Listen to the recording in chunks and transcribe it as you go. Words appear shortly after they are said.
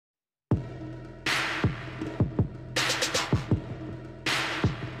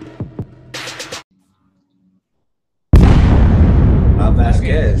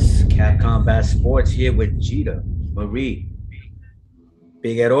guest, Cat Combat Sports, here with Gita Marie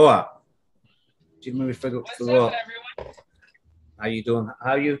Figueroa. Gita Marie What's up, Figueroa, everyone? how you doing?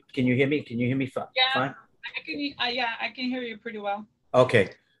 How you? Can you hear me? Can you hear me Yeah, fine? I can hear you pretty well.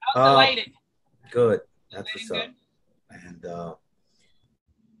 Okay. How's the Uh, lighting? good. The That's what's lighting up. good?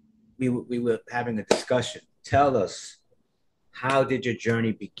 And we were having a discussion. Tell us, how did your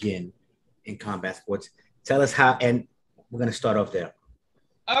journey begin in combat sports? Tell us how, and we're gonna start off there.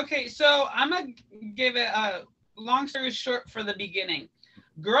 Okay, so I'm gonna give it a long story short for the beginning.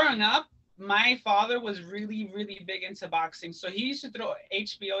 Growing up, my father was really big into boxing, so he used to throw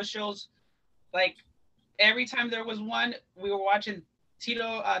HBO shows like every time there was one. We were watching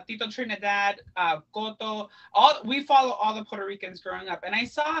Tito Trinidad, Coto. All we follow all the Puerto Ricans growing up, and I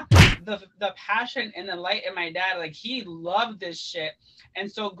saw the passion and the light in my dad. Like he loved this shit,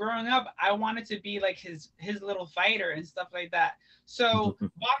 and so growing up, I wanted to be like his little fighter and stuff like that. So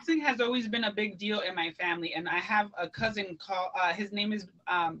boxing has always been a big deal in my family, and I have a cousin called his name is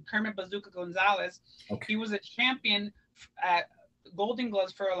Kermit Bazooka Gonzalez. Okay. He was a champion at Golden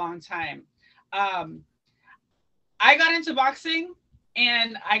Gloves for a long time. Um, I got into boxing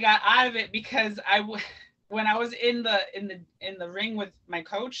and I got out of it because when I was in the ring with my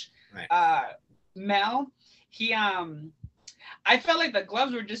coach, Right. Mel, he I felt like the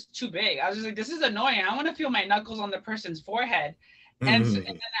gloves were just too big. I was just like, this is annoying. I want to feel my knuckles on the person's forehead, and then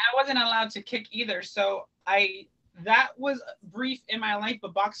I wasn't allowed to kick either. So I that was brief in my life,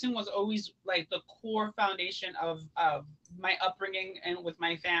 but boxing was always like the core foundation of my upbringing and with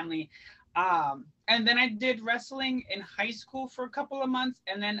my family. And then I did wrestling in high school for a couple of months,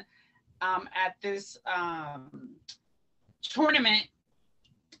 and then at this tournament,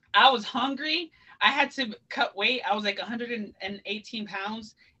 I was hungry. I had to cut weight. I was like 118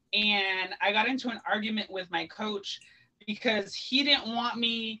 pounds, and I got into an argument with my coach because he didn't want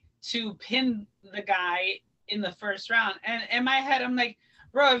me to pin the guy in the first round. And in my head, I'm like,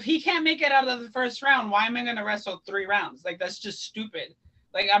 bro, if he can't make it out of the first round, why am I gonna wrestle 3 rounds? Like that's just stupid.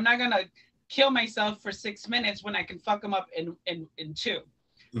 Like I'm not gonna kill myself for 6 minutes when I can fuck him up in two.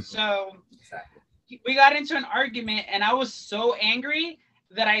 So Exactly. we got into an argument, and I was so angry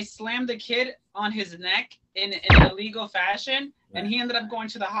that I slammed the kid on his neck in an illegal fashion, and Right. he ended up going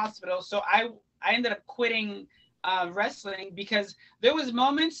to the hospital. So I ended up quitting wrestling because there was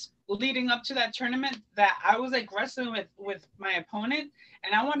moments leading up to that tournament that I was like wrestling with my opponent,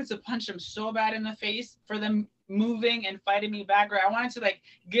 and I wanted to punch him so bad in the face for them moving and fighting me back, or I wanted to like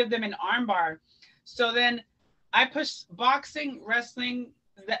give them an armbar. So then I pushed boxing, wrestling.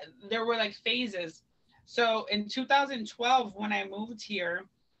 That there were like phases. So in 2012, when I moved here,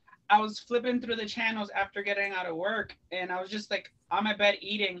 I was flipping through the channels after getting out of work, and I was just like on my bed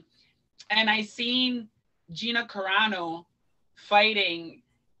eating, and I seen Gina Carano fighting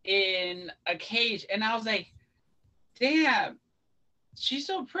in a cage, and I was like, damn, she's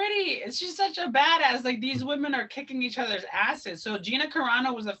so pretty. She's such a badass. Like these women are kicking each other's asses. So Gina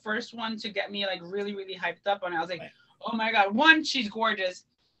Carano was the first one to get me like really hyped up on it. I was like, Right. oh my god. One, she's gorgeous.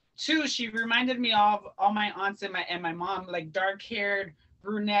 Two, she reminded me of all my aunts and my mom, like dark haired,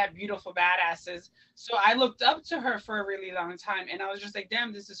 brunette, beautiful badasses. So I looked up to her for a really long time, and I was just like,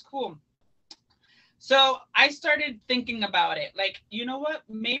 damn, this is cool. So I started thinking about it. Like, you know what?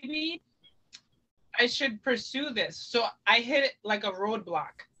 Maybe I should pursue this. So I hit like a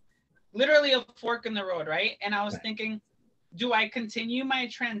roadblock, literally a fork in the road, right? And I was Right. thinking, do I continue my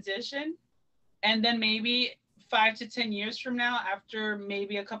transition? And then maybe 5 to 10 years from now, after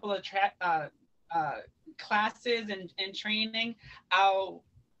maybe a couple of uh, classes and training, I'll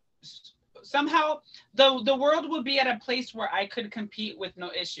somehow the world will be at a place where I could compete with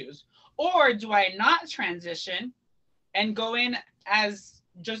no issues. Or do I not transition and go in as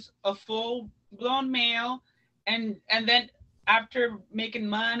just a full blown male, and then after making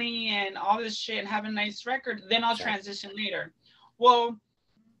money and all this shit and have a nice record, then I'll Exactly. transition later. Well,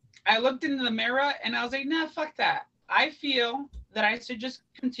 I looked into the mirror and I was like, nah, fuck that. I feel that I should just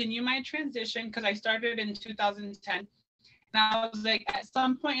continue my transition because I started in 2010. And I was like, at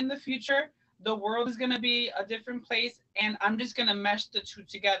some point in the future, the world is going to be a different place, and I'm just going to mesh the two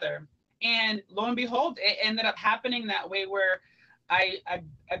together. And lo and behold, it ended up happening that way where I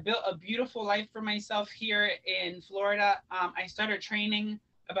built a beautiful life for myself here in Florida. I started training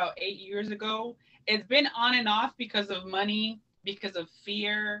about 8 years ago. It's been on and off because of money, because of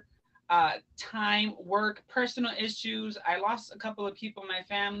fear, time, work, personal issues. I lost a couple of people in my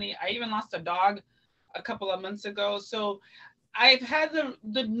family. I even lost a dog a couple of months ago. So I've had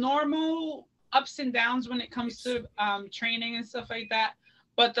the normal ups and downs when it comes Yes. to training and stuff like that.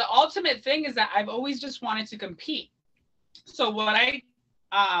 But the ultimate thing is that I've always just wanted to compete. So what I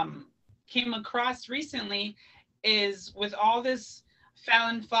came across recently is with all this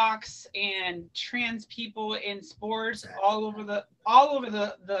Fallon Fox and trans people in sports all over the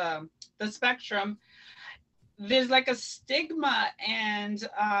spectrum. There's like a stigma and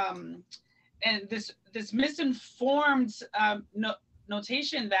this misinformed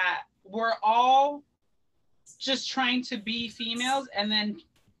notation that we're all just trying to be females and then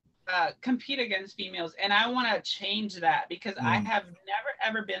compete against females. And I want to change that because I have never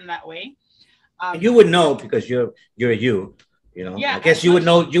ever been that way. You would know because you're you know. Yeah, I guess you would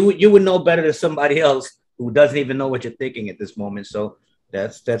know you would know better than somebody else who doesn't even know what you're thinking at this moment. So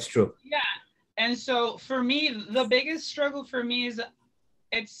that's true. Yeah. And so for me, the biggest struggle for me is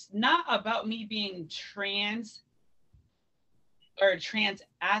it's not about me being trans or a trans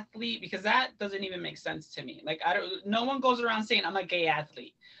athlete, because that doesn't even make sense to me. Like, no one goes around saying I'm a gay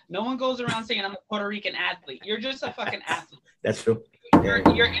athlete. No one goes around saying I'm a Puerto Rican athlete. You're just a fucking athlete. That's true. You're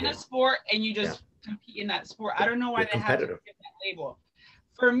in a sport and you just compete in that sport. I don't know why they have to give that label.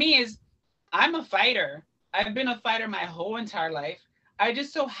 For me, is I'm a fighter. I've been a fighter my whole entire life. I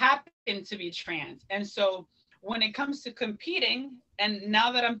just so happen to be trans. And so when it comes to competing, and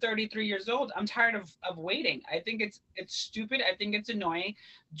now that I'm 33 years old, I'm tired of waiting. I think it's stupid. I think it's annoying.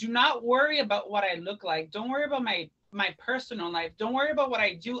 Do not worry about what I look like. Don't worry about my personal life. Don't worry about what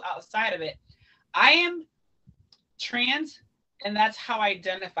I do outside of it. I am trans, and that's how I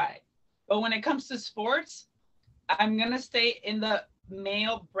identify. But when it comes to sports, I'm going to stay in the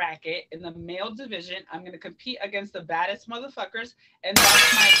male bracket, in the male division. I'm going to compete against the baddest motherfuckers, and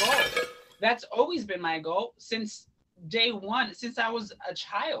that's my goal. That's always been my goal since day one, since I was a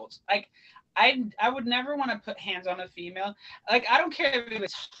child. Like, I would never want to put hands on a female. Like, I don't care if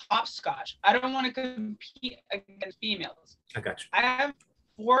it's hopscotch. I don't want to compete against females. I got you. I have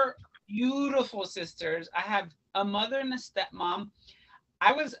 4 beautiful sisters. I have a mother and a stepmom.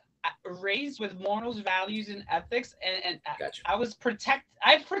 I was raised with morals, values, and ethics, and Gotcha.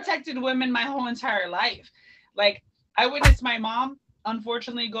 I've protected women my whole entire life. Like, I witnessed my mom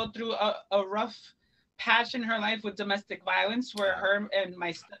unfortunately go through a rough patch in her life with domestic violence, where her and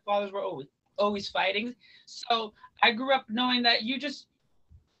my stepfathers were always fighting. So I grew up knowing that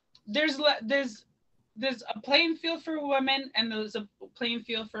there's a playing field for women and there's a playing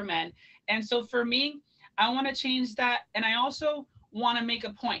field for men. And so for me, I want to change that. And I also want to make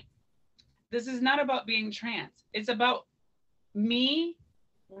a point. This is not about being trans. It's about me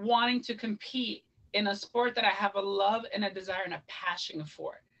wanting to compete in a sport that I have a love and a desire and a passion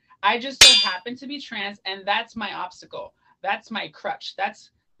for. I just so happen to be trans, and that's my obstacle. That's my crutch.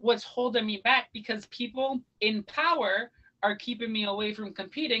 That's what's holding me back, because people in power are keeping me away from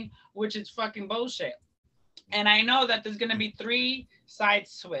competing, which is fucking bullshit. And I know that there's going to be 3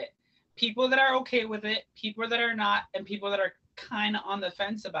 sides to it. People that are okay with it, people that are not, and people that are kind of on the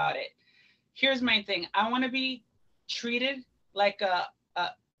fence about it. Here's my thing. I want to be treated like a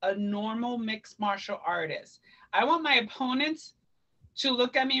normal mixed martial artist. I want my opponents to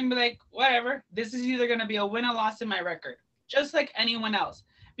look at me and be like, whatever, this is either going to be a win or loss in my record, just like anyone else.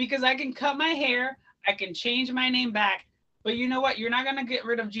 Because I can cut my hair, I can change my name back, but you know what? You're not going to get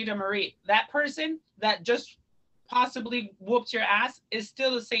rid of Gita Marie. That person that just possibly whooped your ass is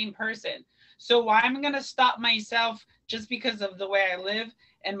still the same person. So why am I going to stop myself just because of the way I live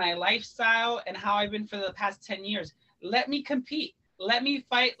and my lifestyle and how I've been for the past 10 years? Let me compete. Let me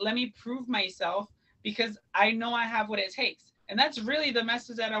fight. Let me prove myself, because I know I have what it takes. And that's really the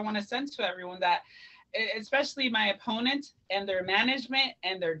message that I want to send to everyone, that especially my opponent and their management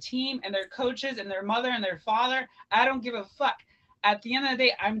and their team and their coaches and their mother and their father, I don't give a fuck. At the end of the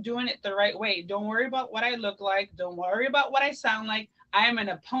day, I'm doing it the right way. Don't worry about what I look like. Don't worry about what I sound like. I am an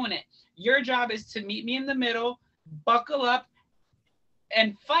opponent. Your job is to meet me in the middle, buckle up,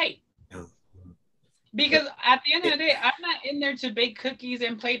 and fight. Because at the end of the day, I'm not in there to bake cookies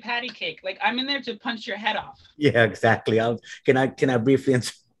and play patty cake. Like, I'm in there to punch your head off. Yeah, exactly. Can I briefly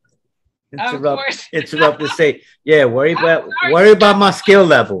interrupt and say, yeah, worry about my skill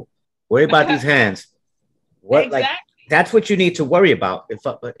level. Worry about these hands. Exactly. Like, that's what you need to worry about.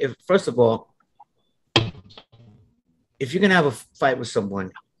 If first of all, if you're gonna have a fight with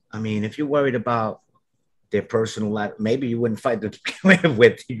someone, I mean, if you're worried about their personal life, maybe you wouldn't fight to begin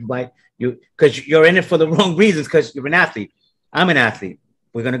with. Because you're in it for the wrong reasons, because you're an athlete. I'm an athlete.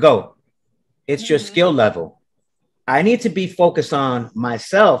 We're gonna go. It's your skill level. I need to be focused on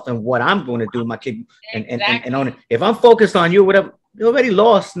myself and what I'm going to do, my kid, and on it. If I'm focused on you, whatever, you already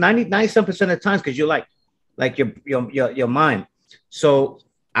lost 97% of the times, because you're like your mind. So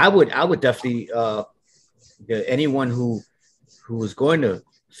I would definitely anyone who is going to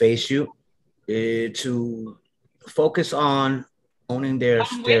face you to focus on honing their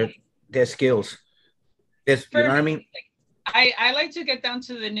I'm their with their skills. There's, you for know what me. I mean? I like to get down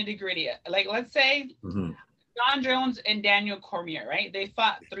to the nitty gritty. Like, let's say Mm-hmm. John Jones and Daniel Cormier, right? They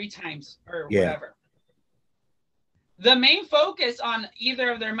fought 3 times or Yeah. whatever. The main focus on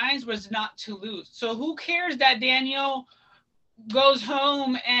either of their minds was not to lose. So who cares that Daniel goes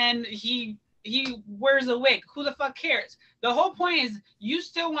home and he wears a wig? Who the fuck cares? The whole point is you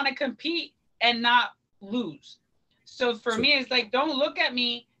still want to compete and not lose. So for me, it's like, don't look at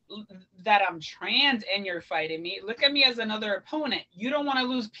me that I'm trans and you're fighting me. Look at me as another opponent. You don't want to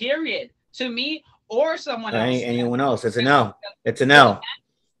lose, period, to me or someone else. Anyone else? It's a no. It's a no.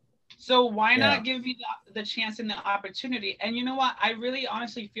 So why not give me the chance and the opportunity? And you know what? I really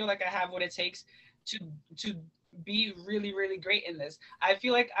honestly feel like I have what it takes to be really, really great in this. I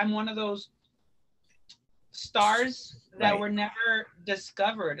feel like I'm one of those stars that were never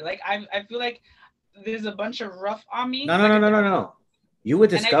discovered. Like I feel like there's a bunch of rough on me. No. You were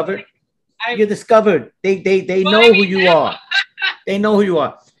discovered. You're discovered. They know who you are. They know who you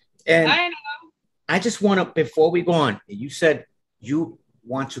are. And I know. I just want to, before we go on, you said you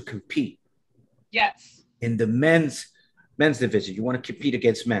want to compete. Yes. In the men's division, you want to compete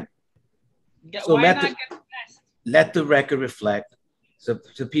against men. Yeah, so why not get the best? Let the record reflect. So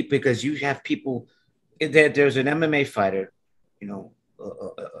people, because you have people. There's an MMA fighter, you know,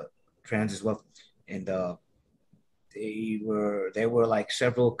 trans as well, and there were like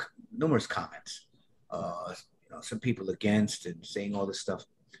numerous comments. Some people against and saying all this stuff.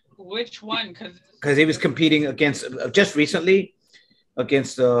 Which one? Because he was competing against just recently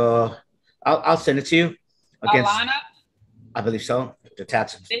against I'll send it to you. Against Alana? I believe so. The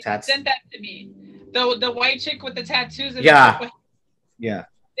tattoos. They sent that to me. The white chick with the tattoos. Yeah. Yeah.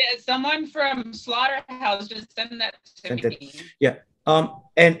 Someone from Slaughterhouse just sent that to me. Yeah.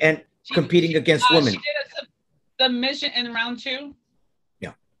 And competing against women. She did a submission in round 2.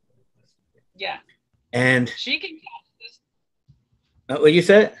 Yeah. Yeah. And she can catch this. What you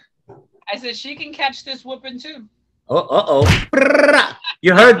said? I said she can catch this whooping too. Oh.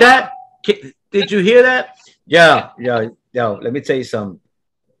 You heard that? Did you hear that? Yeah. Yo, let me tell you something.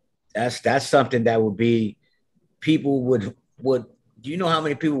 That's something that would be, people would do you know how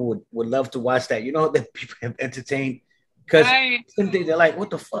many people would love to watch that? You know that people have entertained, because they're like,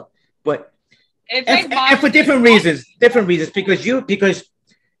 what the fuck? But it's and for different reasons, because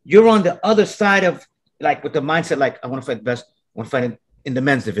you're on the other side of, like, with the mindset, like, I want to fight the best, I want to fight in the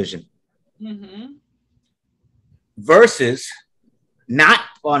men's division. Mm-hmm. Versus not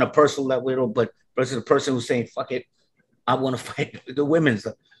on a personal level, but versus a person who's saying, fuck it, I want to fight the women's.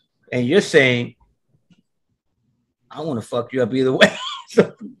 And you're saying, I want to fuck you up either way.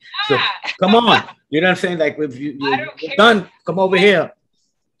 so come on. You know what I'm saying? Like, if you're done, come over here.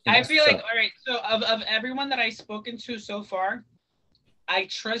 I feel like, all right, so of everyone that I've spoken to so far, I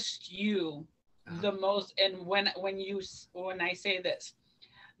trust you the most. And when I say this,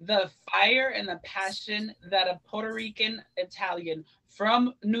 the fire and the passion that a Puerto Rican Italian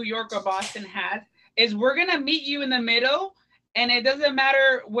from New York or Boston has is, we're gonna meet you in the middle, and it doesn't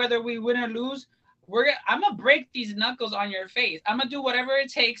matter whether we win or lose. I'm gonna break these knuckles on your face. I'm gonna do whatever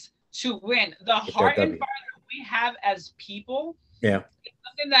it takes to win. The heart and fire that we have as people, is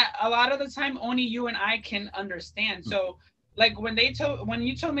something that a lot of the time only you and I can understand. So, like, when you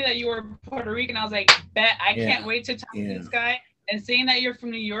told me that you were Puerto Rican, I was like, bet, I can't wait to talk to this guy. And saying that you're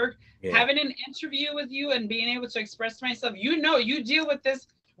from New York, having an interview with you and being able to express myself, you deal with this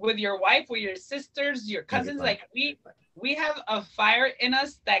with your wife, with your sisters, your cousins. Like, we have a fire in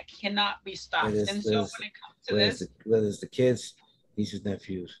us that cannot be stopped. And so when it comes to this, whether it's the kids, nieces,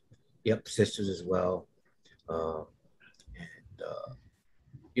 nephews, sisters as well, and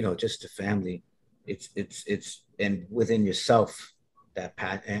just the family, it's and within yourself, that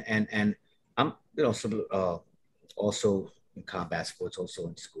path. And I'm also in combat sports, also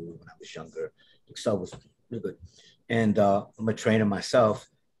in school when I was younger. Excel was really good. And I'm a trainer myself,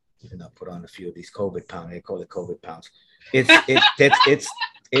 even though I put on a few of these COVID pounds. They call it COVID pounds.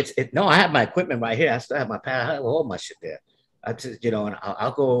 No, I have my equipment right here. I still have my pad. I have all my shit there. I just, and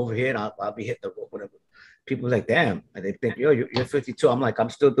I'll go over here and I'll be hitting the rope, whatever. People are like, damn. And they think, yo, you're 52. I'm like, I'm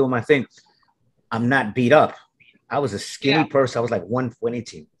still doing my thing. I'm not beat up. I was a skinny person. I was like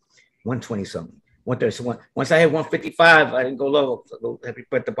 120 something. 130. So once I hit 155, I didn't go low.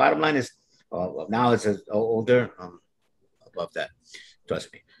 But the bottom line is, now it's older. Above that,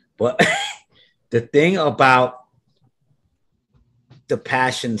 trust me. But the thing about the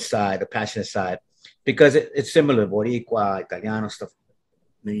passionate side, because it's similar, Boricua, Italiano stuff.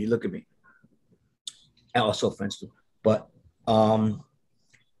 I mean, you look at me, and also French too. But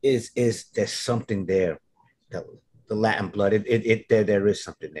is there's something there that the Latin blood. There is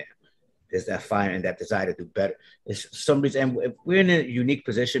something there. There's that fire and that desire to do better. It's some reason, and we're in a unique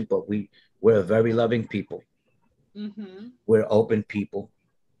position, but we're a very loving people. Mm-hmm. We're open people.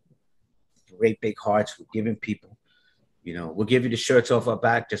 Great big hearts. We're giving people. We'll give you the shirts off our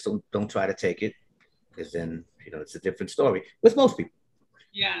back. Just don't try to take it, because then it's a different story with most people.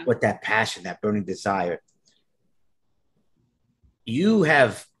 Yeah. But that passion, that burning desire, you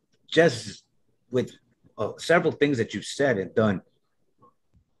have just with several things that you've said and done,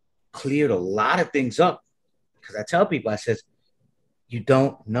 cleared a lot of things up. Because I tell people, I says, you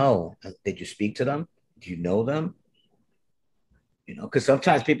don't know. Did you speak to them? Do you know them? Because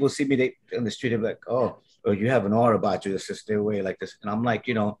sometimes people see me on the street, they're like, oh, you have an aura about you, just stay away like this. And I'm like,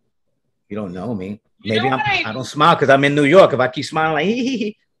 you don't know me. Maybe I don't smile because I'm in New York. If I keep smiling like,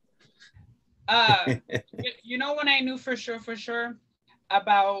 hee. When I knew for sure,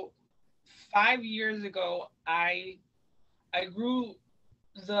 about 5 years ago, I grew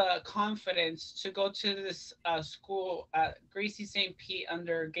the confidence to go to this school at Gracie St. Pete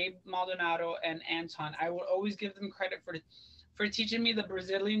under Gabe Maldonado and Anton. I will always give them credit for teaching me the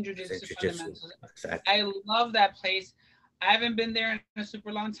Brazilian Jiu-Jitsu fundamentals. Exactly. I love that place. I haven't been there in a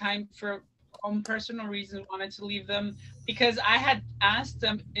super long time for personal reasons, wanted to leave them because I had asked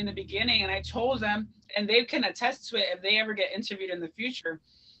them in the beginning and I told them, and they can attest to it if they ever get interviewed in the future.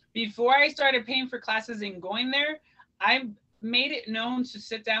 Before I started paying for classes and going there, I made it known to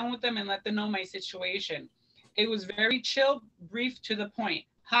sit down with them and let them know my situation. It was very chill, brief, to the point.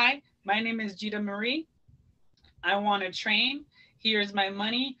 Hi, my name is Gita Marie. I want to train. Here's my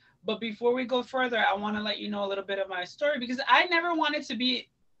money. But before we go further, I want to let you know a little bit of my story because I never wanted to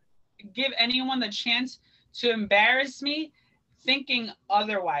give anyone the chance to embarrass me thinking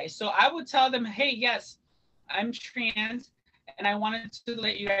otherwise. So I would tell them, hey, yes, I'm trans. And I wanted to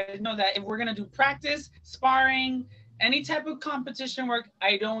let you guys know that if we're going to do practice, sparring, any type of competition work,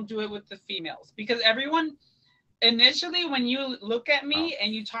 I don't do it with the females because everyone initially, when you look at me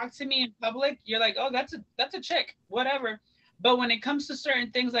and you talk to me in public, you're like, oh, that's a chick, whatever. But when it comes to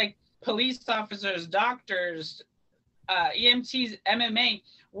certain things like police officers, doctors, EMTs, MMA,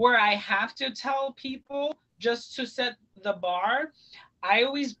 where I have to tell people just to set the bar, I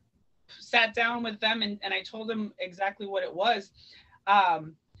always sat down with them and I told them exactly what it was.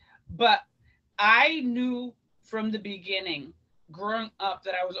 But I knew from the beginning, growing up,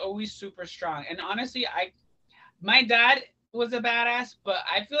 that I was always super strong. And honestly, my dad was a badass, but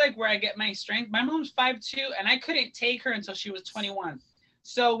I feel like where I get my strength, my mom's 5'2", and I couldn't take her until she was 21.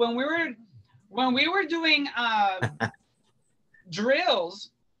 So when we were doing drills,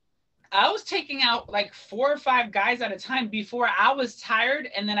 I was taking out like 4 or 5 guys at a time before I was tired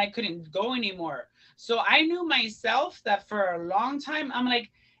and then I couldn't go anymore. So I knew myself that for a long time, I'm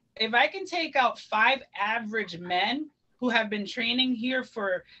like, if I can take out 5 average men who have been training here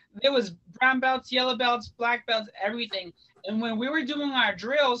there was brown belts, yellow belts, black belts, everything. And when we were doing our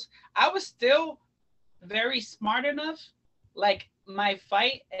drills, I was still very smart enough. Like my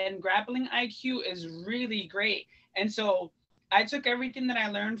fight and grappling IQ is really great. And so I took everything that I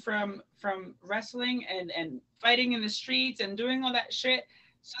learned from wrestling and fighting in the streets and doing all that shit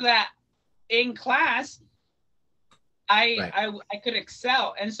so that in class, I could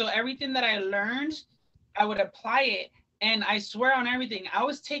excel. And so everything that I learned, I would apply it. And I swear on everything, I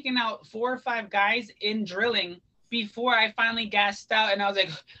was taking out 4 or 5 guys in drilling before I finally gassed out. And I was like,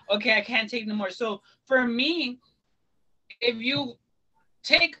 okay, I can't take no more. So for me, if you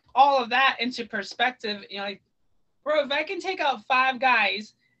take all of that into perspective, like, bro, if I can take out 5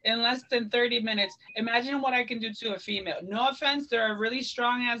 guys in less than 30 minutes, imagine what I can do to a female. No offense, there are really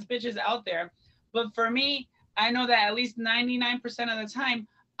strong ass bitches out there. But for me, I know that at least 99% of the time,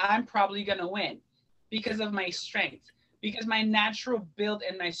 I'm probably going to win because of my strength, because my natural build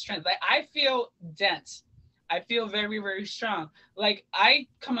and my strength. Like I feel dense. I feel very, very strong. Like I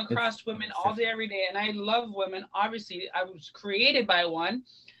come across women all day, every day, and I love women. Obviously, I was created by one.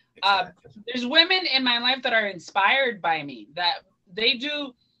 There's women in my life that are inspired by me, that they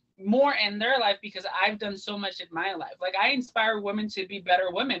do more in their life because I've done so much in my life. Like I inspire women to be better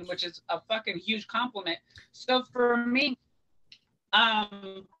women, which is a fucking huge compliment. So for me,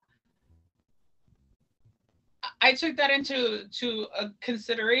 I took that into a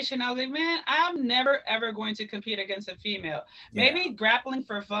consideration. I was like, man, I'm never ever going to compete against a female. Maybe grappling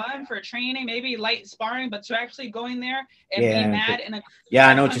for fun, for training, maybe light sparring, but to actually go in there and be mad in a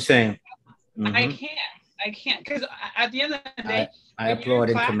I know what you're saying. Mm-hmm. I can't because at the end of the day, I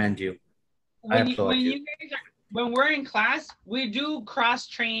applaud and commend you. When we're in class, we do cross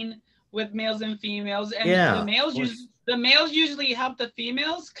train with males and females, and the males usually help the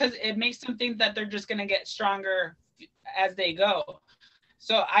females because it makes them think that they're just gonna get stronger as they go.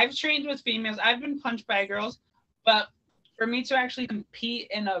 So I've trained with females. I've been punched by girls, but for me to actually compete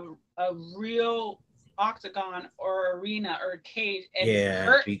in a real octagon or arena or cage and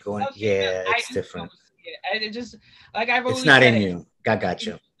hurt be going. a female, It's different. It just, like I've always It's not said in it, you. I got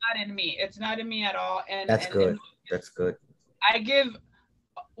you. it's not in me. It's not in me at all. That's good. And That's good. I give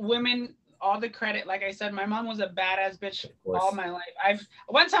women all the credit. Like I said, my mom was a badass bitch all my life.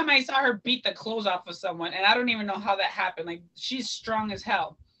 One time I saw her beat the clothes off of someone, and I don't even know how that happened. Like, she's strong as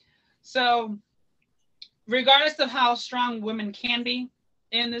hell. So regardless of how strong women can be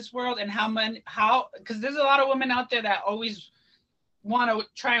in this world, and because there's a lot of women out there that always want to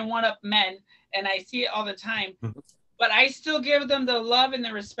try and one up men, and I see it all the time. But I still give them the love and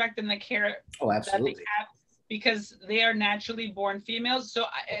the respect and the care that they have, because they are naturally born females. So,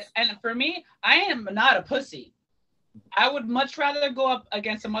 and for me, I am not a pussy. I would much rather go up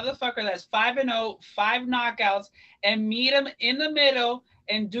against a motherfucker that's 5-0, 5 knockouts, and meet him in the middle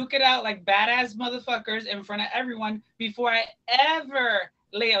and duke it out like badass motherfuckers in front of everyone before I ever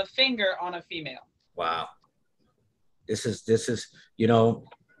lay a finger on a female. Wow. This is, you know,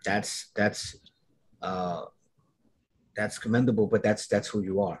 that's commendable, but that's who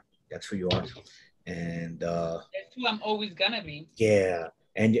you are. That's who you are. And that's who I'm always gonna be. Yeah.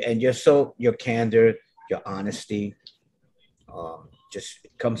 And your candor, your honesty, just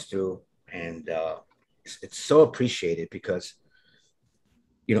it comes through, and it's so appreciated, because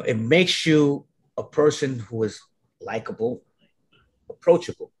you know, it makes you a person who is likable,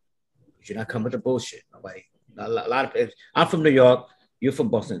 approachable. You're not coming with the bullshit. Nobody, a lot of, I'm from New York, you're from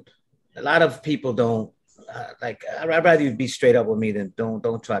Boston. A lot of people don't like. I'd rather you be straight up with me than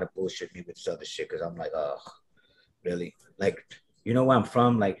don't try to bullshit me with this other shit. Because I'm like, oh, really? Like, you know where I'm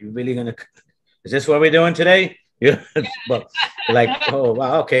from? Like, you really gonna? Is this what we're doing today? Yeah. But like, oh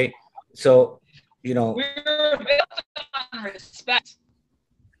wow, okay. So, you know, we're built on respect.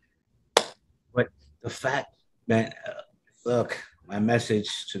 But the fact, man, look, my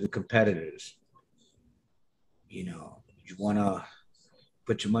message to the competitors, you know, you want to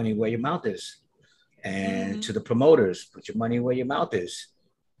put your money where your mouth is. And to the promoters, put your money where your mouth is.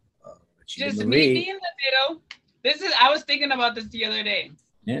 Just meet me in the middle. I was thinking about this the other day.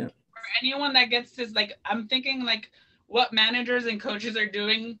 Yeah. For anyone that gets this, like, I'm thinking like what managers and coaches are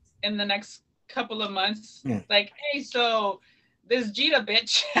doing in the next couple of months. Yeah. Like, hey, so this Gita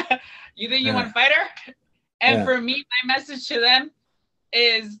bitch, you think you want to fight her? And for me, my message to them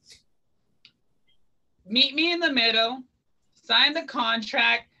is meet me in the middle, sign the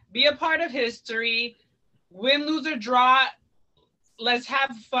contract, be a part of history, win, lose, or draw. Let's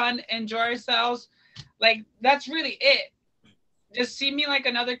have fun, enjoy ourselves. Like, that's really it. Just see me like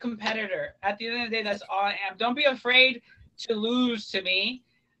another competitor. At the end of the day, that's all I am. Don't be afraid to lose to me.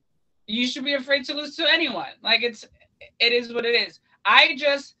 You should be afraid to lose to anyone. Like, it is what it is.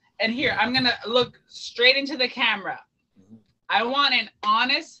 And here, I'm going to look straight into the camera. I want an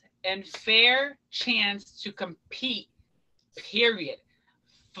honest and fair chance to compete, period.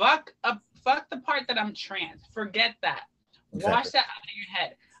 Fuck the part that I'm trans. Forget that. Exactly. Wash that out of your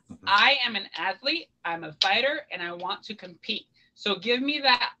head. I am an athlete, I'm a fighter, and I want to compete. So give me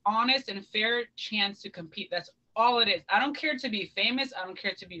that honest and fair chance to compete. That's all it is. I don't care to be famous. I don't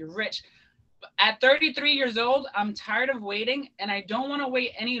care to be rich. At 33 years old, I'm tired of waiting, and I don't want to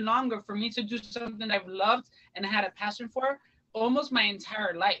wait any longer for me to do something I've loved and had a passion for almost my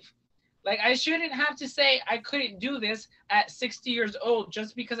entire life. Like, I shouldn't have to say I couldn't do this at 60 years old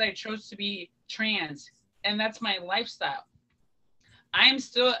just because I chose to be trans, and that's my lifestyle. I'm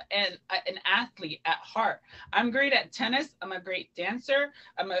still an athlete at heart. I'm great at tennis. I'm a great dancer.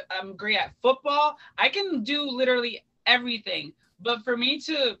 I'm great at football. I can do literally everything. But for me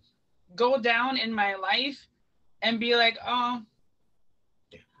to go down in my life and be like, oh,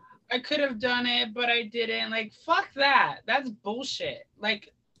 I could have done it, but I didn't. Like, fuck that. That's bullshit.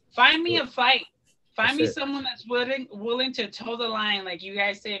 Like, find me a fight. Find me someone that's willing to toe the line, like you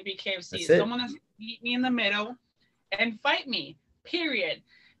guys say at BKFC. Someone that's meet me in the middle and fight me. Period.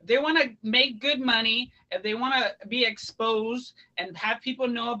 If they want to make good money, if they want to be exposed and have people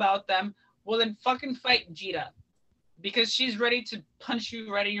know about them, well, then fucking fight Gita, because she's ready to punch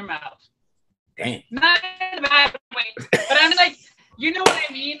you right in your mouth. Damn. Not in a bad way, but I'm like, you know what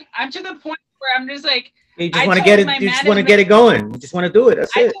I mean? I'm to the point where I'm just like, you just want to get it. You just want to get it going. You just want to do it.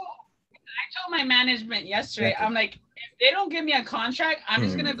 That's it. I told my management yesterday, I'm like, if they don't give me a contract, I'm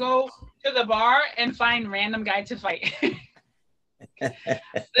just gonna go to the bar and find random guy to fight.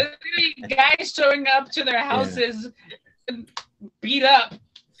 There's guys showing up to their houses beat up,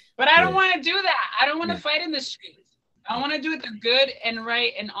 but I don't want to do that. I don't want to fight in the streets. I want to do it the good and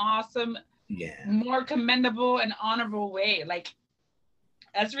right and awesome Yeah. more commendable and honorable way. Like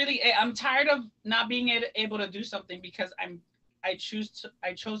that's really it. I'm tired of not being able to do something because I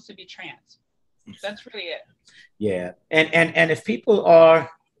chose to be trans. That's really it. Yeah. And if people are,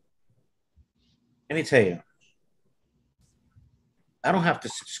 let me tell you, I don't have to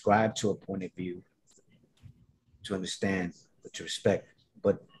subscribe to a point of view to understand, but to respect,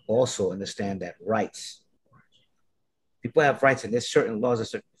 but also understand that rights. People have rights, and there's certain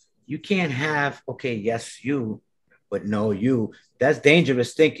laws. You can't have, okay, yes, you, but no, you. That's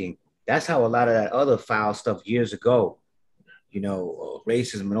dangerous thinking. That's how a lot of that other foul stuff years ago,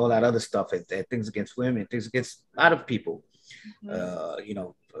 racism and all that other stuff, and things against women, things against a lot of people,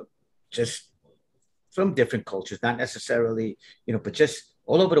 just from different cultures, not necessarily, but just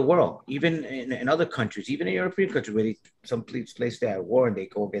all over the world, even in other countries, even in European countries, where some place they're at war and they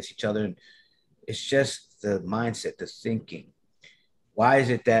go against each other. And it's just the mindset, the thinking. Why is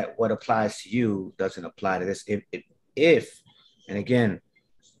it that what applies to you doesn't apply to this? If and again,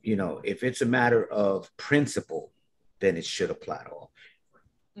 if it's a matter of principle, then it should apply to all.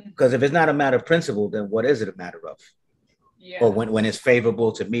 Because if it's not a matter of principle, then what is it a matter of? Yeah. Or when it's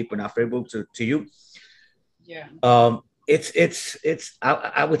favorable to me, but not favorable to you. Yeah. It's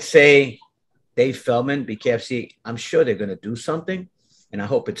I would say Dave Feldman, BKFC, I'm sure they're gonna do something, and I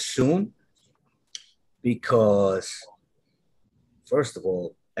hope it's soon. Because first of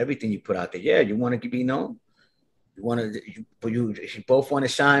all, everything you put out there, yeah, you want to be known. You want to, you both want to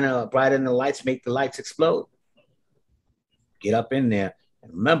shine brighter than the lights, make the lights explode. Get up in there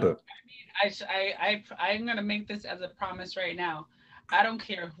and remember. I'm gonna make this as a promise right now. I don't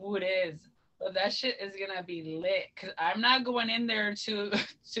care who it is, but that shit is gonna be lit. Cause I'm not going in there to.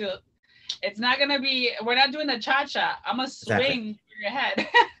 It's not gonna be. We're not doing the cha-cha. I'm gonna swing exactly. For your head.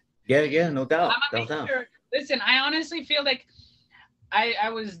 Yeah, no doubt. No doubt. Sure. Listen, I honestly feel like I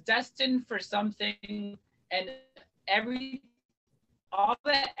was destined for something, and all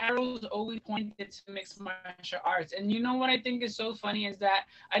the arrows always pointed to mixed martial arts. And you know what I think is so funny is that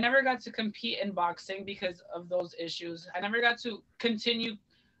I never got to compete in boxing because of those issues. I never got to continue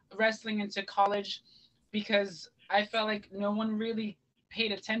wrestling into college because I felt like no one really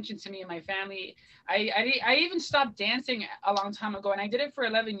paid attention to me and my family. I even stopped dancing a long time ago, and I did it for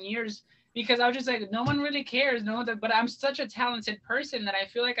 11 years because I was just like, no one really cares. But I'm such a talented person that I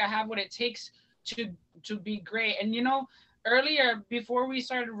feel like I have what it takes to be great. And earlier before we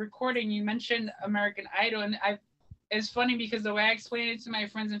started recording, you mentioned American Idol, and it's funny because the way I explain it to my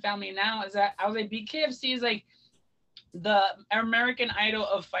friends and family now is that I was like, BKFC is like the American Idol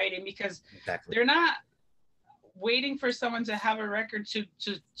of fighting because exactly. They're not waiting for someone to have a record to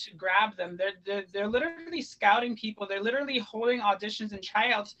grab them. They're literally scouting people. They're literally holding auditions and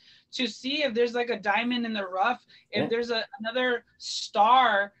tryouts to see if there's like a diamond in the rough, if there's another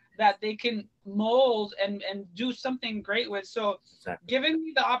star that they can mold and do something great with. So exactly. Giving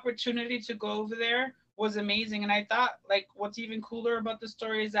me the opportunity to go over there was amazing. And I thought, like, what's even cooler about the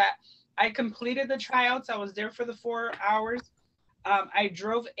story is that I completed the tryouts. I was there for the 4 hours. I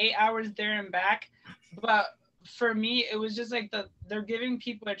drove 8 hours there and back. But for me, it was just like they're giving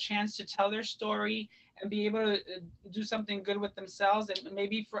people a chance to tell their story and be able to do something good with themselves and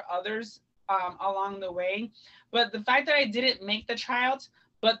maybe for others along the way. But the fact that I didn't make the tryouts,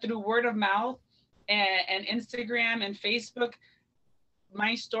 but through word of mouth and Instagram and Facebook,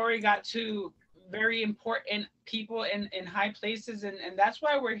 my story got to very important people in high places. And that's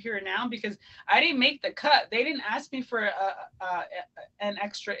why we're here now, because I didn't make the cut. They didn't ask me for an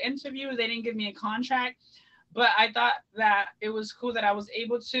extra interview. They didn't give me a contract. But I thought that it was cool that I was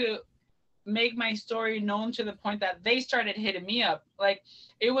able to make my story known to the point that they started hitting me up. Like,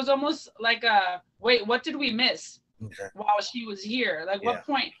 it was almost like wait, what did we miss? Okay. While she was here, like what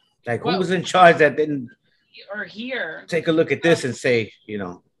point? Like who was in charge that didn't or here take a look at this and say,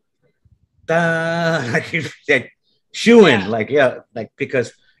 like shooing, like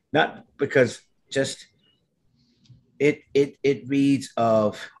because just it reads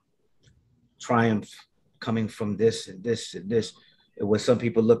of triumph coming from this and this and this. It was some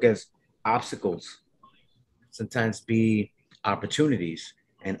people look as obstacles, sometimes be opportunities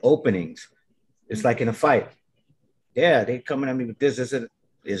and openings. It's like in a fight. Yeah, they coming at me with this. Is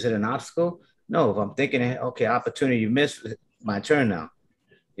it an obstacle? No, if I'm thinking, okay, opportunity you missed, my turn now.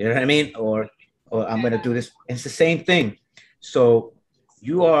 You know what I mean? Or I'm gonna do this. It's the same thing. So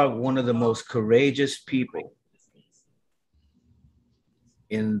you are one of the most courageous people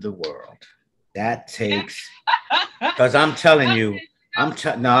in the world. That takes, because I'm telling you,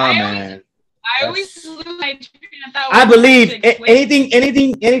 man. I always lose my train of thought. I believe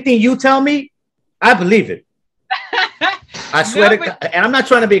anything you tell me, I believe it. I swear to God, and I'm not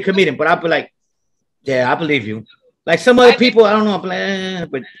trying to be a comedian, but I'll be like, yeah, I believe you. Like some other people, I don't know,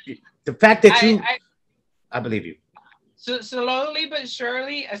 but the fact that I believe you. So slowly but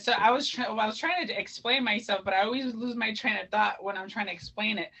surely. So I was trying to explain myself, but I always lose my train of thought when I'm trying to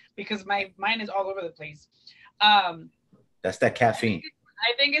explain it because my mind is all over the place. That's that caffeine.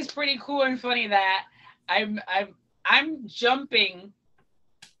 I think it's pretty cool and funny that I'm jumping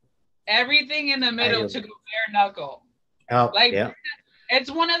everything in the middle to go bare knuckle. Oh, like yeah. It's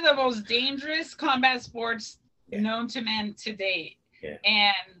one of the most dangerous combat sports known to man to date. Yeah.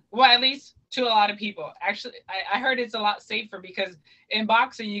 And well, at least to a lot of people. Actually, I heard it's a lot safer because in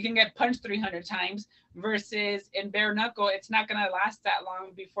boxing you can get punched 300 times versus in bare knuckle it's not going to last that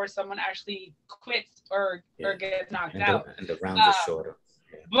long before someone actually quits or gets knocked out. And the rounds are shorter.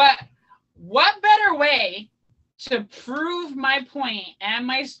 Yeah. But what better way to prove my point and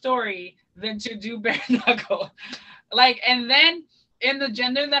my story than to do bare knuckle? Like, and then in the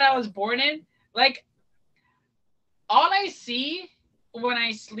gender that I was born in, like all I see when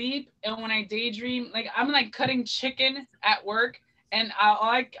I sleep and when I daydream, like I'm like cutting chicken at work, and all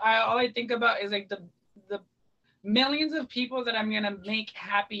I think about is like the millions of people that I'm gonna make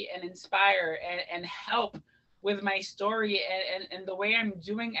happy and inspire and help with my story and the way I'm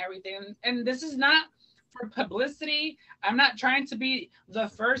doing everything. And this is not for publicity. I'm not trying to be the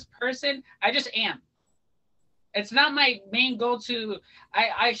first person. I just am. It's not my main goal to.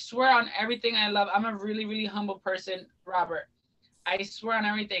 I swear on everything I love. I'm a really, really humble person, Robert. I swear on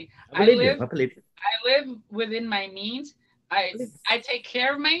everything. I believe you. I live within my means. I take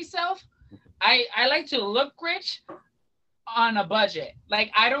care of myself. I like to look rich on a budget.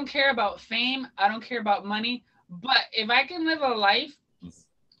 Like I don't care about fame. I don't care about money. But if I can live a life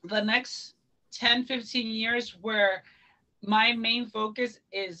the next 10, 15 years where my main focus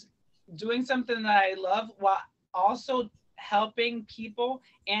is doing something that I love while also helping people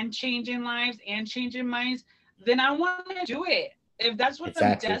and changing lives and changing minds, then I want to do it. If that's what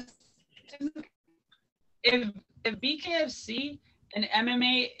I'm destined, if BKFC and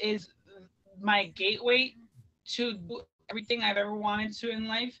MMA is my gateway to do everything I've ever wanted to in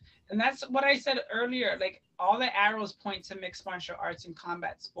life, and that's what I said earlier, like all the arrows point to mixed martial arts and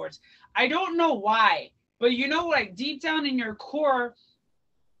combat sports. I don't know why, but you know, like deep down in your core,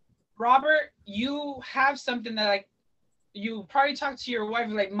 Robert, you have something that like you probably talk to your wife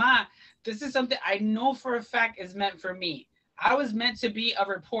like, Ma, this is something I know for a fact is meant for me. I was meant to be a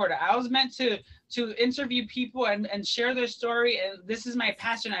reporter. I was meant to interview people and share their story. And this is my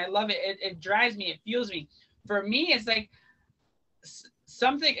passion. I love it. It drives me. It fuels me. For me, it's like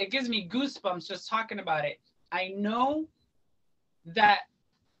something, it gives me goosebumps just talking about it. I know that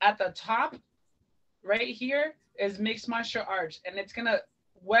at the top right here is mixed martial arts, and it's going to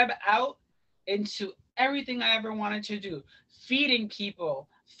web out into everything I ever wanted to do. Feeding people,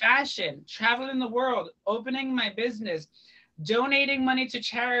 fashion, traveling the world, opening my business, donating money to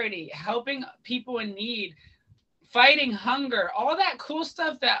charity, helping people in need, fighting hunger, all that cool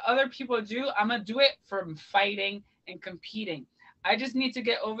stuff that other people do. I'm going to do it from fighting and competing. I just need to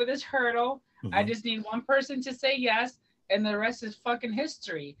get over this hurdle. Mm-hmm. I just need one person to say yes, and the rest is fucking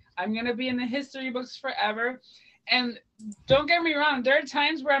history. I'm going to be in the history books forever. And don't get me wrong, there are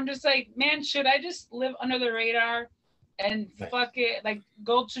times where I'm just like, man, should I just live under the radar and fuck it, like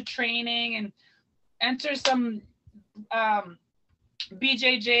go to training and enter some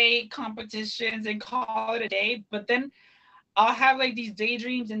BJJ competitions and call it a day? But then I'll have like these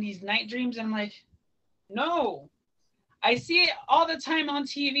daydreams and these night dreams, and I'm like, no. I see it all the time on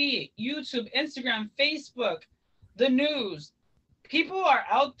TV, YouTube, Instagram, Facebook, the news. People are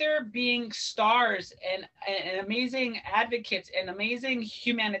out there being stars and amazing advocates and amazing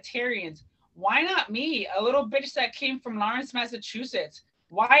humanitarians. Why not me, a little bitch that came from Lawrence, Massachusetts?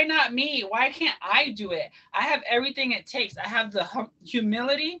 Why not me? Why can't I do it? I have everything it takes. I have the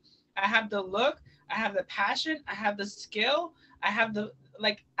humility. I have the look. I have the passion. I have the skill. I have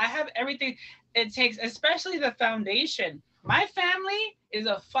everything it takes, especially the foundation. My family is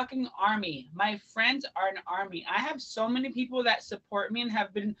a fucking army. My friends are an army. I have so many people that support me and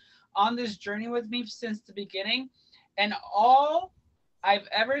have been on this journey with me since the beginning. And all I've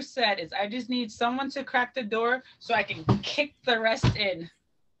ever said is I just need someone to crack the door so I can kick the rest in.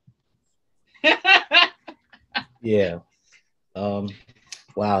 Yeah.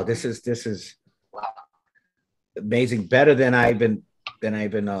 Wow. This is amazing. Better than I even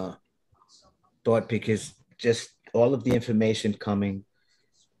thought, because just all of the information coming,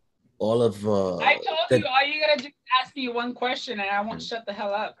 all of I told you all you gotta do is ask me one question and I won't shut the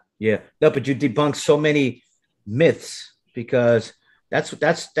hell up. Yeah, no, but you debunked so many myths, because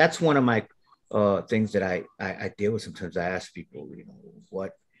that's one of my things that I deal with. Sometimes I ask people, you know,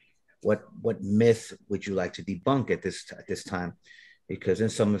 what myth would you like to debunk at this time? Because then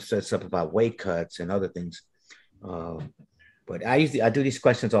someone said something about weight cuts and other things. Uh, but I do these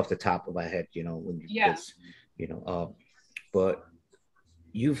questions off the top of my head, you know, when you Yeah. just, you know, but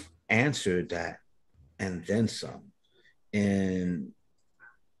you've answered that and then some. And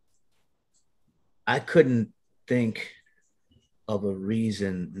I couldn't think of a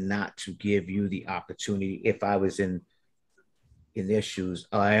reason not to give you the opportunity if I was in their shoes.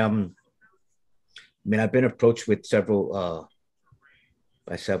 I mean, I've been approached with several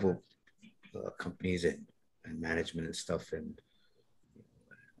by several companies and management and stuff, and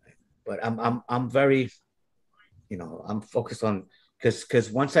but I'm very, you know, I'm focused on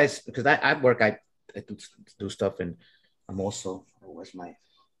because once I work I do stuff, and I'm also, oh, where's my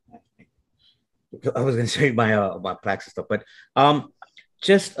I was gonna say my plaques and stuff, but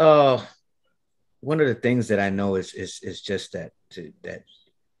just one of the things that I know is just that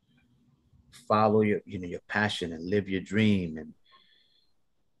follow your, you know, your passion and live your dream, and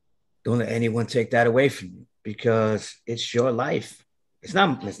don't let anyone take that away from you, because it's your life. It's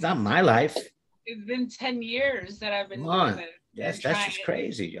not my life. It's been 10 years that I've been Come doing on. it Yes, and that's trying. just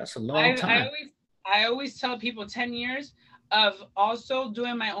crazy. That's a long I, I time. always I always tell people 10 years of also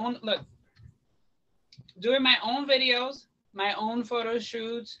doing my own doing my own videos, my own photo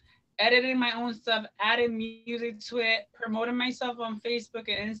shoots, editing my own stuff, adding music to it, promoting myself on Facebook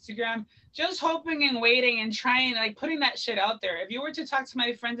and Instagram, just hoping and waiting and trying, like putting that shit out there. If you were to talk to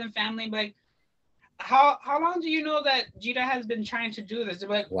my friends and family, like, how long do you know that Gita has been trying to do this? They're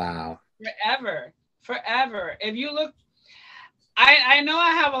like, Wow. forever, forever. If you look, I know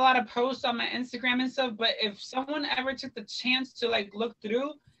I have a lot of posts on my Instagram and stuff, but if someone ever took the chance to like look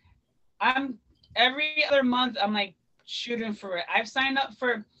through, I'm every other month I'm like shooting for it. I've signed up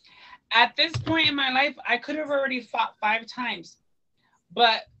for, at this point in my life, I could have already fought 5 times,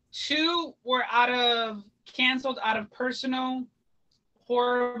 but two were canceled out of personal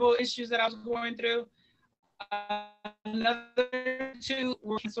horrible issues that I was going through. Another two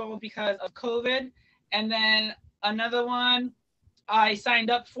were canceled because of COVID, and then another one I signed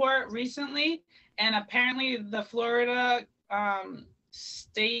up for recently, and apparently the Florida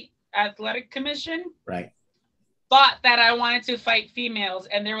State Athletic Commission Right. thought that I wanted to fight females,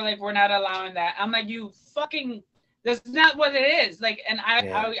 and they were like, "We're not allowing that." I'm like, "You fucking, that's not what it is." Like, and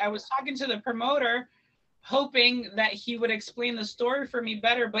Yeah. I was talking to the promoter, hoping that he would explain the story for me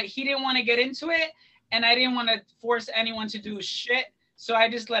better, but he didn't want to get into it, and I didn't want to force anyone to do shit, so I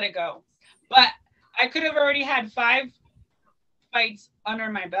just let it go. But I could have already had 5 fights under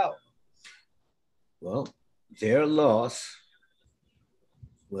my belt. Well, their loss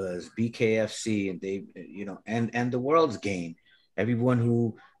was BKFC, and they, you know, and the world's gain. Everyone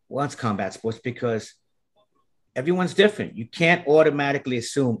who wants combat sports, because everyone's different. You can't automatically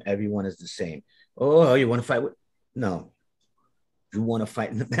assume everyone is the same. Oh, you want to fight with? No, you want to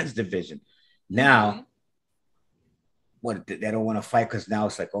fight in the men's division. Mm-hmm. Now, what, they don't want to fight because now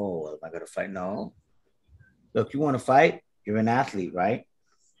it's like, oh, well, am I going to fight? No. Look, you want to fight? You're an athlete, right?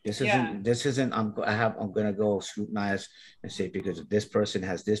 This Yeah. isn't. This isn't. I'm gonna go scrutinize and say because if this person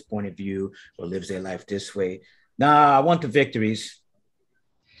has this point of view or lives their life this way. Nah, I want the victories.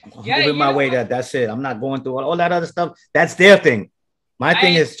 I'm Yeah, moving you my know way. what? That's it. I'm not going through all that other stuff. That's their thing. My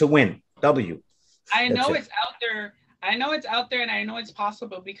thing I is to win. W. I That's know it. it's out there. I know it's out there, and I know it's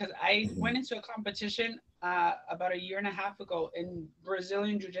possible because I Mhm. went into a competition about a year and a half ago in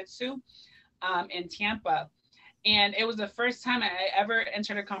Brazilian Jiu Jitsu in Tampa, and it was the first time I ever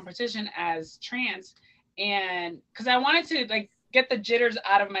entered a competition as trans, and because I wanted to like get the jitters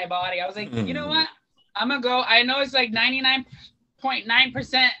out of my body, I was like, you know Mhm. what, I'm gonna go. I know it's like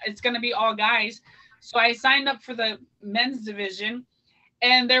 99.9% it's gonna be all guys, so I signed up for the men's division,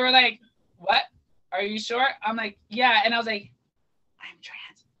 and they were like, "What? Are you sure?" I'm like, "Yeah," and I was like, "I'm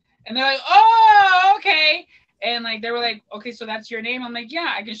trans," and they're like, "Oh, okay." And like they were like, "Okay, so that's your name?" I'm like,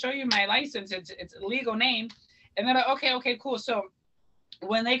 "Yeah, I can show you my license. It's a legal name." And they're like, "Okay, okay, cool." So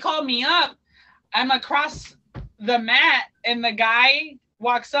when they called me up, I'm across the mat, and the guy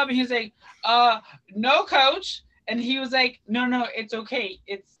walks up, and he's like, no, coach." And he was like, "No, no, it's okay.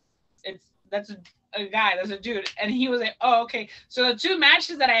 It's that's a guy, that's a dude." And he was like, "Oh, okay." So the 2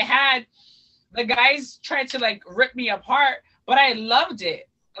 matches that I had, the guys tried to like rip me apart, but I loved it.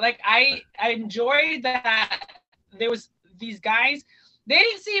 Like I enjoyed that there was these guys, they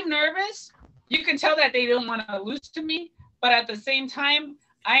didn't seem nervous. You can tell that they didn't want to lose to me, but at the same time,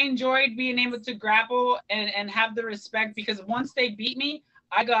 I enjoyed being able to grapple and have the respect because once they beat me,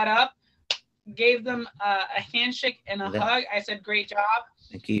 I got up, gave them a handshake and a Le- hug. I said, "Great job."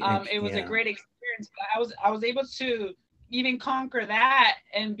 It was a great experience. I was able to even conquer that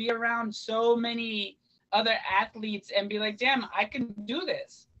and be around so many other athletes and be like, damn, I can do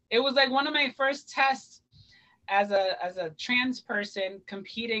this. It was like one of my first tests as a trans person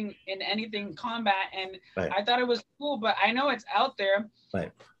competing in anything combat, and right. I thought it was cool, but I know it's out there.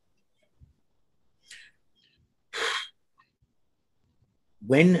 Right.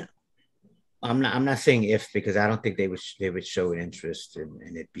 When I'm not saying if, because I don't think they would show an interest and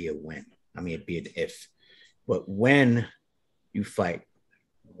it'd be a when. I mean, it'd be an if. But when you fight,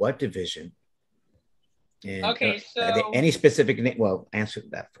 what division? And okay, so any specific name? Well, answer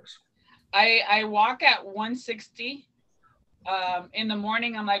that first. I walk at 160. In the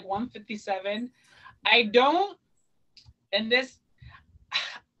morning, I'm like 157. I don't, and this,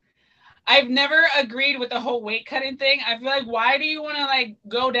 I've never agreed with the whole weight cutting thing. I feel like, why do you want to like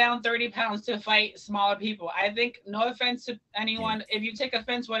go down 30 pounds to fight smaller people? I think, no offense to anyone, if you take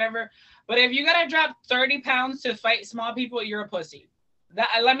offense, whatever, but if you gotta drop 30 pounds to fight small people, you're a pussy.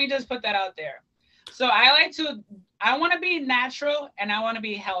 Let me just put that out there. So I want to be natural and I want to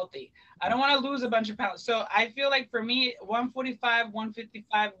be healthy. I don't want to lose a bunch of pounds. So I feel like for me, 145,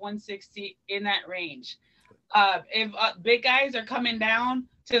 155, 160, in that range. If big guys are coming down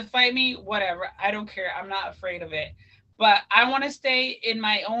to fight me, whatever, I don't care. I'm not afraid of it. But I want to stay in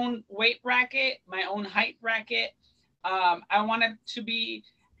my own weight bracket, my own height bracket. I want it to be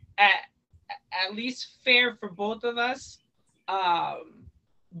at least fair for both of us.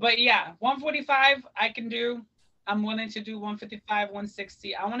 But yeah, 145 I can do. I'm willing to do 155,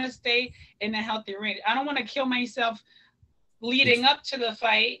 160. I want to stay in a healthy range. I don't want to kill myself leading up to the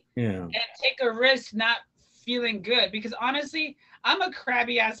fight and take a risk not feeling good, because honestly, I'm a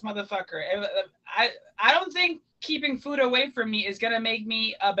crabby ass motherfucker. I don't think keeping food away from me is gonna make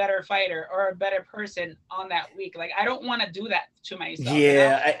me a better fighter or a better person on that week. Like, I don't want to do that to myself.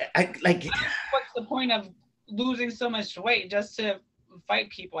 Yeah, I like. What's the point of losing so much weight just to fight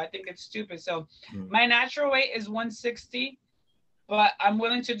people? I think it's stupid. So my natural weight is 160, but I'm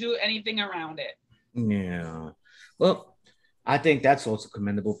willing to do anything around it. Yeah. Well, I think that's also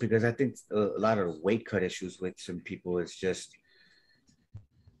commendable, because I think a lot of weight cut issues with some people is just,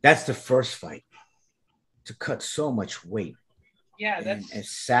 that's the first fight to cut so much weight. Yeah, it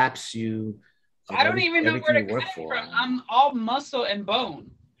saps you. I don't even know where to cut it from. I'm all muscle and bone.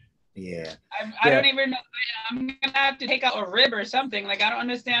 Yeah. I don't even know. I'm gonna have to take out a rib or something. Like, I don't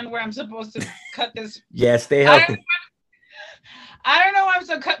understand where I'm supposed to cut this. Yeah, stay healthy. I don't know where I'm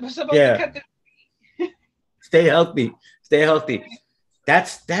supposed to cut this. Stay healthy. Stay healthy.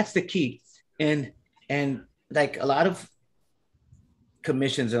 That's the key. And like a lot of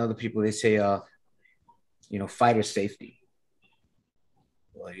commissions and other people, they say fighter safety.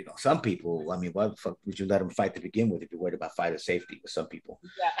 Well, some people, I mean, why the fuck would you let them fight to begin with if you're worried about fighter safety? With some people,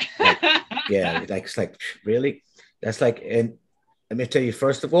 it's like, really? That's like, and let me tell you,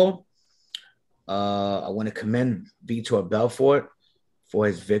 first of all, I want to commend Vitor Belfort for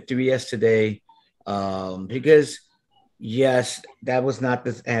his victory yesterday, because yes, that was not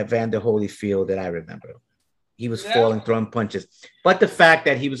the Evander Holyfield that I remember. He was falling, throwing punches. But the fact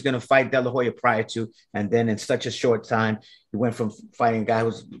that he was going to fight De La Hoya prior to, and then in such a short time, he went from fighting a guy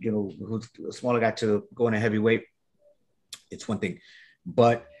who's a smaller guy to going to heavyweight. It's one thing,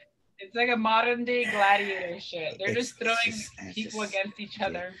 but it's like a modern day gladiator shit. They're just throwing people against each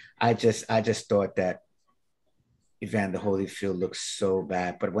other. I just thought that Evander Holyfield looks so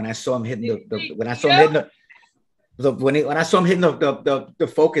bad. But when I saw him hitting the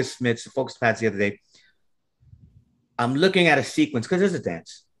focus mitts, the focus pads the other day, I'm looking at a sequence, because there's a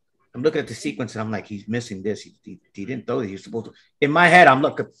dance. I'm looking at the sequence and I'm like, he's missing this. He didn't throw it. He was supposed to. In my head, I'm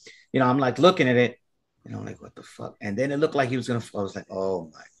looking, I'm like looking at it, and I'm like, what the fuck? And then it looked like he was gonna. I was like,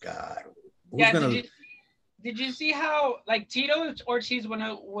 oh my god. Did you see how, like, Tito Ortiz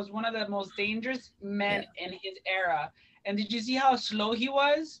was one of the most dangerous men in his era? And did you see how slow he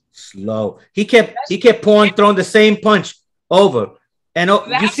was? Slow. He kept throwing the same punch over and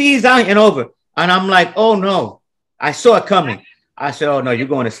over. You see, he's out and over, and I'm like, oh no. I saw it coming. I said, oh, no, you're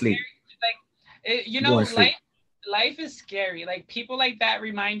going to sleep. Like, life is scary. Like, people like that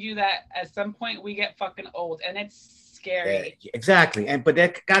remind you that at some point we get fucking old, and it's scary. Yeah, exactly. But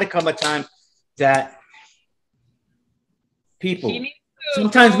there got to come a time that people,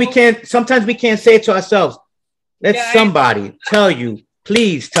 sometimes we can't say it to ourselves. Let somebody tell you,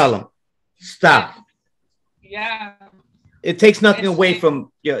 please tell them, stop. Yeah. It takes nothing away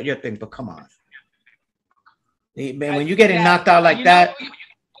from your thing, but come on. Man, when you're getting knocked out like that.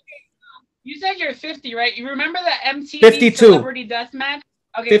 You said you're 50, right? You remember the MTV 52. Celebrity Deathmatch?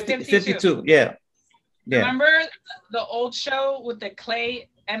 Okay, 52, yeah. Yeah. Remember the old show with the clay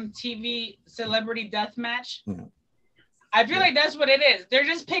MTV Celebrity Death Match? Mhm. I feel Yeah. like that's what it is. They're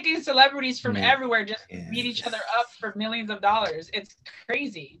just picking celebrities from Yeah. everywhere, just Yeah. beat each other up for millions of dollars. It's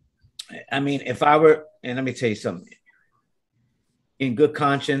crazy. I mean, if I were, and let me tell you something, in good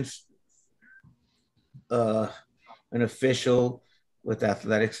conscience, uh, an official with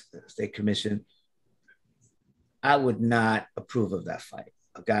athletics state commission, I would not approve of that fight.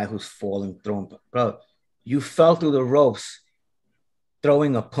 A guy who's falling, throwing, bro, you fell through the ropes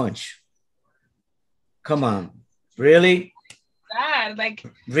throwing a punch. Come on, really, Sad. Like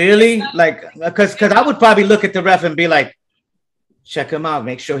it's really, not. like, because I would probably look at the ref and be like, check him out,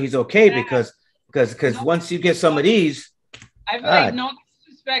 make sure he's okay, Sad. because No, once you get some of these, I feel like God, no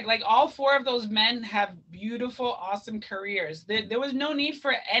disrespect. Like all four of those men have beautiful, awesome careers. There was no need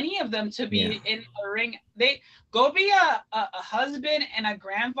for any of them to yeah, be in a ring. They go be a husband and a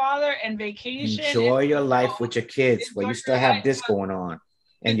grandfather and vacation and enjoy your life with your kids enjoy while you still your have life. this But going on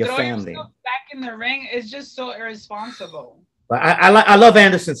and to your throw family. yourself back in the ring is just so irresponsible. But I love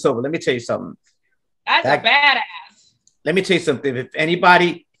Anderson Silva. Let me tell you something. That's a That badass. Let me tell you something. If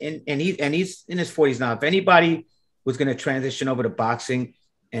anybody he's in his 40s now, if anybody was going to transition over to boxing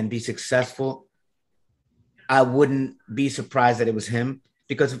and be successful, I wouldn't be surprised that it was him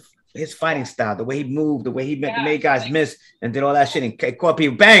because of his fighting style, the way he moved, the way he Yeah, made guys miss and did all that shit and caught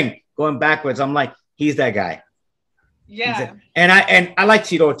people bang going backwards. I'm like, he's that guy. yeah. And I like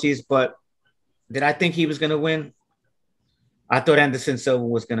Tito Ortiz, but did I think he was going to win? I thought Anderson Silva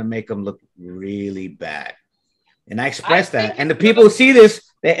was going to make him look really bad. And I I expressed that. think And the it's people who see this,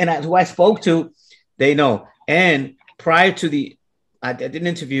 who I spoke to, they know. And prior to I did an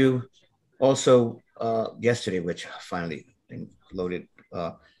interview also yesterday, which I finally loaded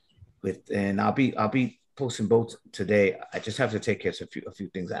and I'll be posting both today. I just have to take care of a few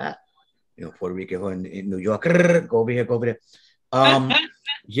things. Puerto Rico in New York, go over here, go over there.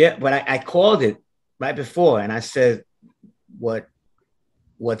 Yeah, but I called it right before, and I said,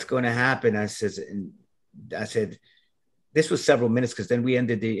 what's going to happen? I said this was several minutes because then we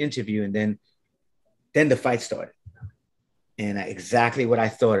ended the interview, and then the fight started, and exactly what I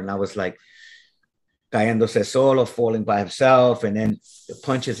thought, and I was like, cayéndose solo, falling by himself, and then the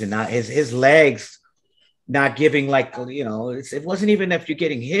punches and not his legs not giving it wasn't even if you're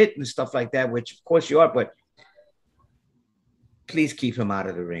getting hit and stuff like that, which of course you are, but please keep him out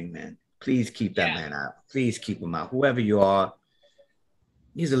of the ring, man. Please keep that yeah. man out. Please keep him out. Whoever you are,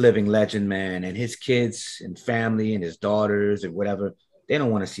 he's a living legend, man. And his kids and family and his daughters and whatever, they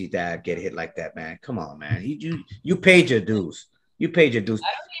don't want to see dad get hit like that, man. Come on, man. You paid your dues. You paid your dues. I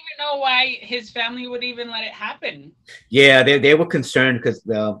don't even know why his family would even let it happen. Yeah, they were concerned because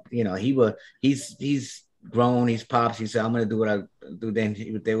he's grown, he's pops. He said, I'm gonna do what I do.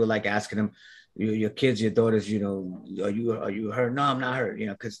 Then they were like asking him, your kids, your daughters, are you hurt? No, I'm not hurt.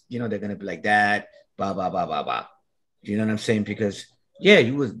 Because they're gonna be like, Dad, blah blah blah blah blah. You know what I'm saying? Because yeah,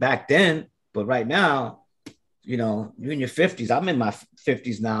 you was back then, but right now, you're in your 50s. I'm in my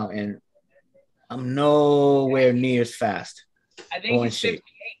 50s now, and I'm nowhere near as fast I think or in he's shape.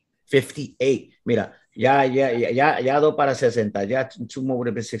 58. 58. Mira, ya do para 60. Ya two more would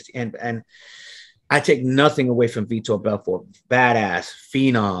have been 60. And I take nothing away from Vitor Belfort. Badass,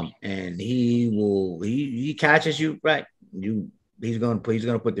 phenom, and he catches you right. He's gonna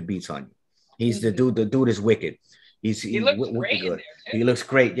put the beats on you. He's the dude. The dude is wicked. He looks Wicked great in good. there He too. looks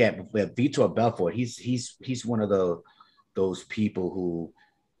great. Yeah, but Vitor Belfort, he's one of those people who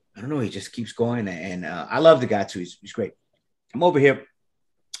I don't know. He just keeps going, and I love the guy too. He's great. I'm over here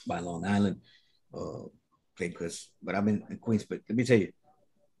by Long Island, because but I'm in Queens. But let me tell you,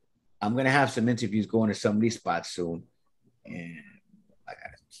 I'm gonna have some interviews going to some of these spots soon, and I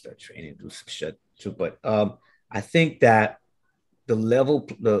gotta start training, do some shit too. But I think that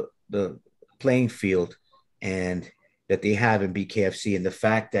the playing field, and that they have in BKFC, and the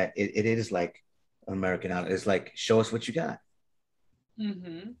fact that it is like American Idol is like, show us what you got,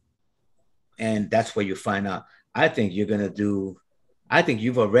 Mm-hmm. and that's where you find out. I think you're gonna do. I think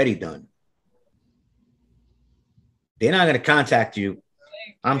you've already done. They're not gonna contact you.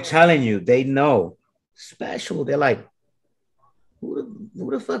 Thank I'm you. telling you, they know. Special. They're like, who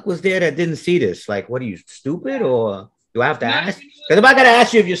the fuck was there that didn't see this? Like, what are you, stupid? Yeah. Or do I have to No, ask? Because if I gotta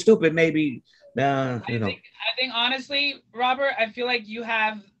ask you if you're stupid, maybe I think honestly, Robert, I feel like you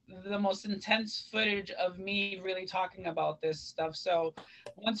have the most intense footage of me really talking about this stuff. So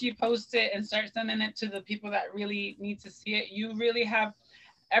once you post it and start sending it to the people that really need to see it, you really have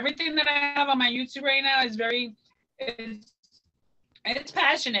everything that I have on my YouTube right now is very it's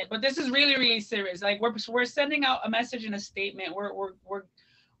passionate, but this is really really serious. Like we're sending out a message and a statement. We're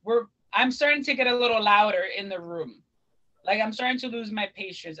I'm starting to get a little louder in the room. Like I'm starting to lose my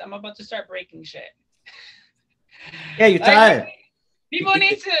patience. I'm about to start breaking shit. Yeah, you're Like tired. people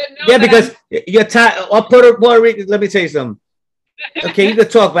need to know Yeah, that because you're tired. Or Puerto Rico, let me tell you something. Okay, you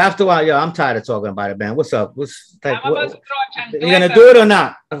could talk, but after a while, yo, I'm tired of talking about it, man. What's up? What's like, I'm about to what, throw a you gonna chancleta. do it or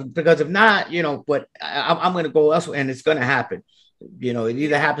not? Because if not, you know, but I'm gonna go elsewhere, and it's gonna happen. You know, it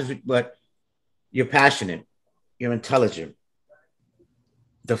either happens, but you're passionate, you're intelligent.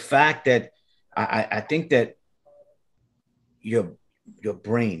 The fact that I think that your your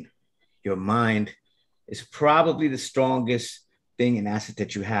brain, your mind, is probably the strongest thing and asset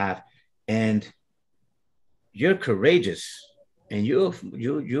that you have, and you're courageous, and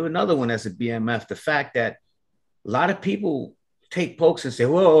you're another one that's a BMF. The fact that a lot of people take pokes and say,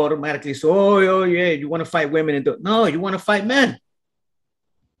 "Well, automatically, so oh yeah, you want to fight women and no, you want to fight men.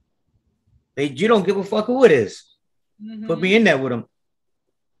 You don't give a fuck who it is. Put me in there with them."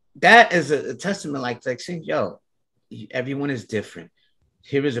 That is a testament, like saying, "Yo, everyone is different.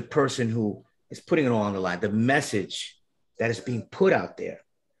 Here is a person who is putting it all on the line. The message that is being put out there,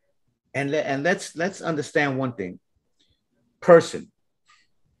 and let's understand one thing: person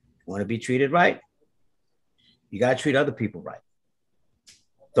want to be treated right, you got to treat other people right.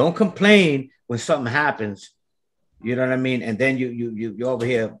 Don't complain when something happens. You know what I mean? And then you're over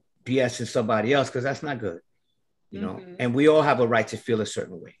here BSing somebody else, because that's not good. You know, and we all have a right to feel a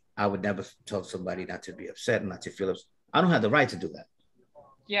certain way. I would never tell somebody not to be upset and not to feel upset. I don't have the right to do that.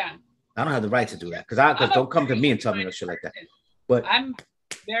 Yeah. I don't have the right to do that, because don't come to me and tell me no shit like that. But I'm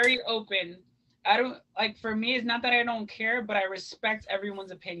very open. I don't like, for me, it's not that I don't care, but I respect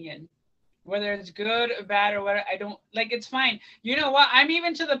everyone's opinion. Whether it's good or bad or what, I don't like, it's fine. You know what? I'm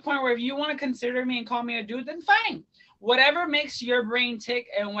even to the point where if you want to consider me and call me a dude, then fine. Whatever makes your brain tick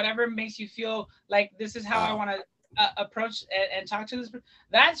and whatever makes you feel like this is how I want to approach and talk to this,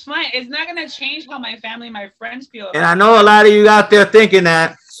 that's fine. It's not going to change how my family, my friends feel about and I me. know a lot of you out there thinking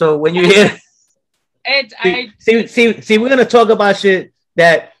that. So when you hear see, we're gonna talk about shit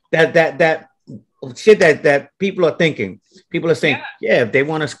that shit that people are thinking. People are saying, yeah, if they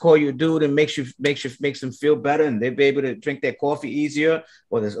want to call you a dude and makes them feel better, and they be able to drink their coffee easier,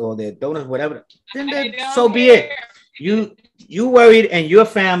 or their donuts, whatever, then so be it. You worried, and your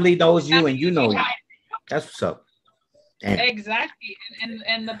family knows you, and you know you. That's what's up. Damn. Exactly,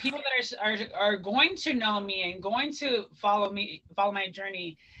 and the people that are going to know me and going to follow my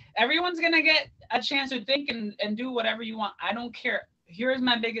journey, everyone's gonna get a chance to think and do whatever you want. I don't care. Here's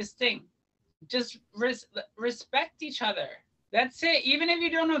my biggest thing: just respect each other. That's it. Even if you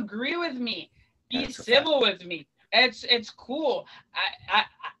don't agree with me, be civil with me. It's cool.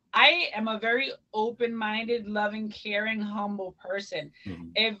 I am a very open-minded, loving, caring, humble person.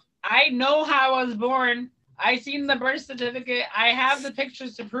 If I know how I was born, I seen the birth certificate, I have the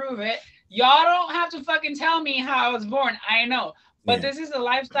pictures to prove it. Y'all don't have to fucking tell me how I was born. I know. But this is the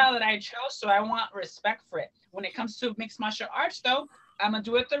lifestyle that I chose, so I want respect for it. When it comes to mixed martial arts, though, I'm gonna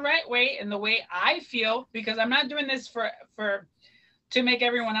do it the right way and the way I feel, because I'm not doing this for to make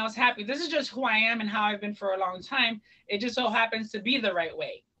everyone else happy. This is just who I am and how I've been for a long time. It just so happens to be the right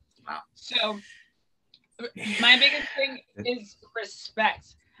way. Wow. So my biggest thing is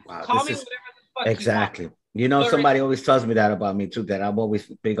respect. Wow, Call me whatever the fuck exactly. you want. You know, somebody always tells me that about me too, that I'm always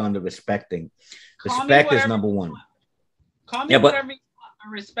big on the respecting. Respect is number one. Call me whatever you want,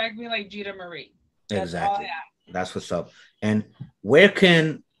 and respect me like Gita Marie. That's exactly. That's what's up. And where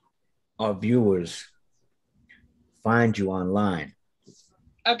can our viewers find you online?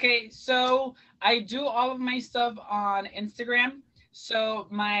 Okay, so I do all of my stuff on Instagram. So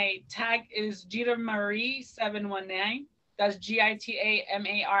my tag is Gita Marie 719. That's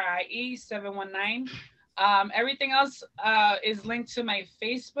GITAMARIE 719. Everything else is linked to my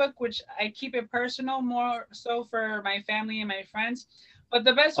Facebook, which I keep it personal, more so for my family and my friends. But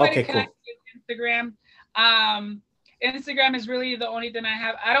the best way to connect is Instagram. Instagram is really the only thing I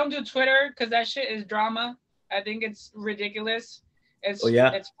have. I don't do Twitter because that shit is drama. I think it's ridiculous. It's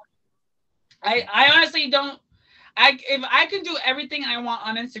I honestly don't. If I could do everything I want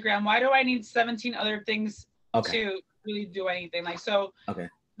on Instagram, why do I need 17 other things to really do anything? Like, so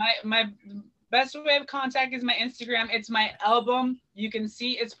my best way of contact is my Instagram. It's my album. You can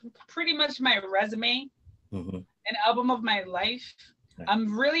see it's pretty much my resume, an album of my life.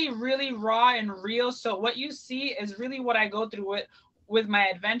 I'm really, really raw and real. So what you see is really what I go through with my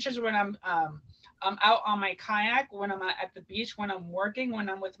adventures when I'm out on my kayak, when I'm at the beach, when I'm working, when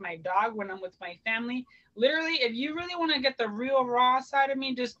I'm with my dog, when I'm with my family. Literally, if you really want to get the real raw side of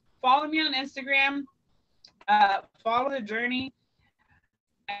me, just follow me on Instagram. Follow the journey.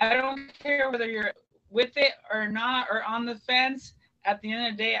 I don't care whether you're with it or not or on the fence. at the end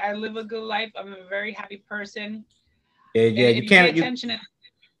of the day, I live a good life. I'm a very happy person. Yeah, If you you pay can't. You attention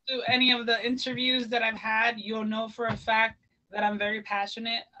to any of the interviews that I've had, you'll know for a fact that I'm very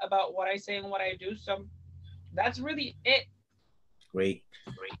passionate about what I say and what I do. So that's really it. great,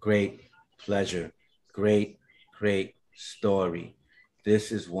 great pleasure, great, great story.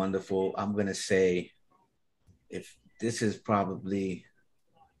 This is wonderful. I'm gonna say if this is probably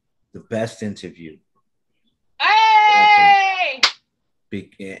the best interview that I've done.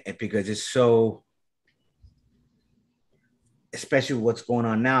 Hey! Because it's so, especially what's going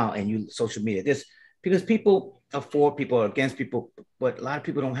on now and you social media. This because people are for, people are against people, but a lot of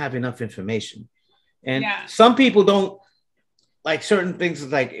people don't have enough information, and Yeah. some people don't like certain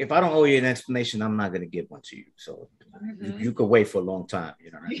things. Like if I don't owe you an explanation, I'm not gonna give one to you. So you could wait for a long time.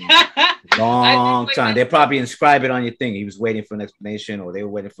 You know what I mean? I think Long like time. They'll probably inscribe it on your thing. He was waiting for an explanation, or they were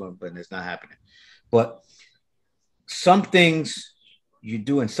waiting for him, but it's not happening. But some things you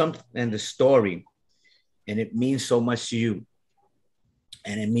do in the story, and it means so much to you,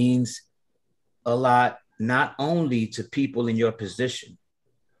 and it means a lot not only to people in your position,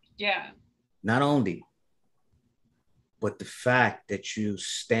 yeah. not only, but the fact that you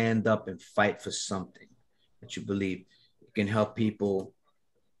stand up and fight for something that you believe can help people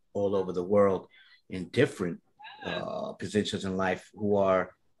all over the world in different positions in life who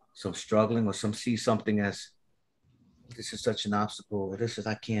are some struggling or some see something as this is such an obstacle or this is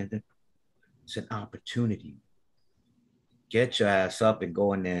I can't. It's an opportunity. Get your ass up and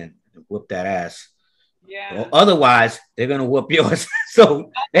go in there and whoop that ass. Yeah. Well, otherwise, they're gonna whoop yours.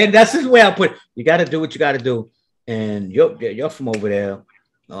 So, and that's just the way I put it. You got to do what you got to do. And you're from over there.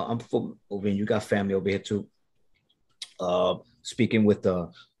 I'm from over here. You got family over here too. Speaking with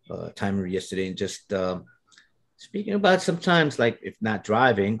Timer yesterday, and just speaking about sometimes like if not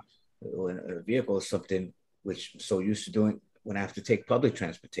driving or in a vehicle or something, which I'm so used to doing when I have to take public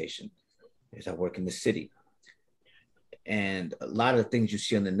transportation, because I work in the city. And a lot of the things you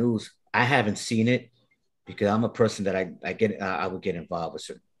see on the news, I haven't seen it because I'm a person that I would get involved with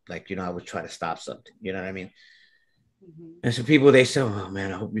certain, like, I would try to stop something, you know what I mean? And some people, they say, oh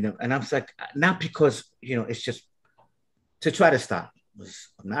man, I hope you know. And I'm like, not because, it's just to try to stop.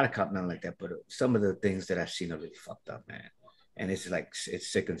 I'm not a cop, nothing like that, but some of the things that I've seen are really fucked up, man. And it's like, it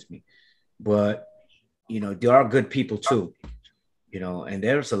sickens me. But, there are good people too, and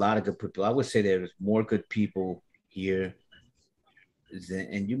there's a lot of good people. I would say there's more good people here,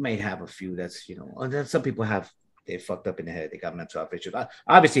 and you may have a few that's, and then some people have, they're fucked up in the head. They got mental health issues.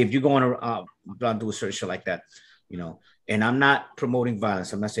 Obviously, if you're going to do a certain shit like that, and I'm not promoting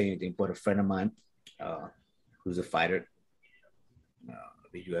violence. I'm not saying anything, but a friend of mine who's a fighter,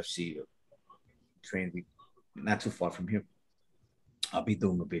 the UFC, trained not too far from here. I'll be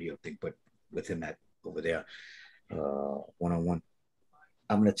doing a video thing, but with him at over there, one-on-one.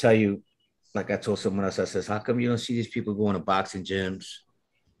 I'm going to tell you, like I told someone else, I says, how come you don't see these people going to boxing gyms,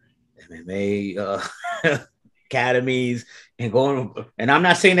 MMA academies, and going? And I'm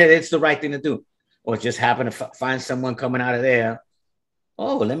not saying that it's the right thing to do, or just happen to find someone coming out of there.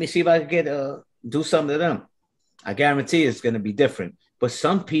 Oh, let me see if I can get do something to them. I guarantee it's going to be different. But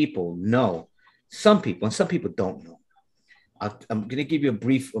some people know, some people, and some people don't know. I'm going to give you a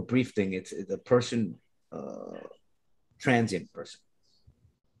brief thing. It's a person, transient person,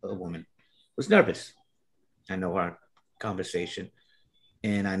 a woman, was nervous. I know our conversation,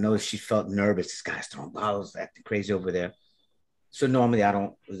 and I know she felt nervous. This guy's throwing bottles, acting crazy over there. So normally I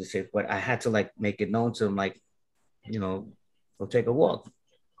don't really say, but I had to like make it known to him, like, go take a walk,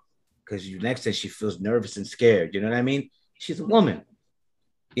 because next day she feels nervous and scared. You know what I mean? She's a woman.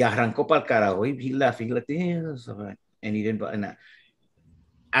 Y arrancó para el carajo. He left. He left the hands, and he didn't. And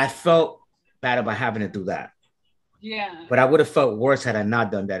I felt bad about having to do that. Yeah. But I would have felt worse had I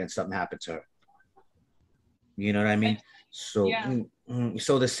not done that and something happened to her. You know what I mean? So, yeah.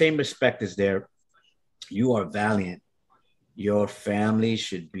 So the same respect is there. You are valiant. Your family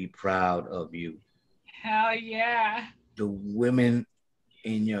should be proud of you. Hell yeah. The women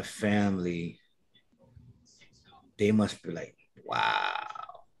in your family, they must be like, wow.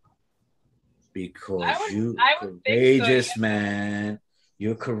 Because you courageous, so, yeah. Man.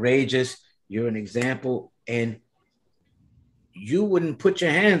 You're courageous. You're an example. And you wouldn't put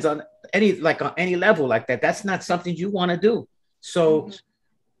your hands on any level like that. That's not something you want to do. So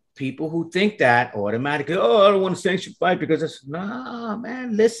people who think that automatically, oh, I don't want to sanction fight because it's nah,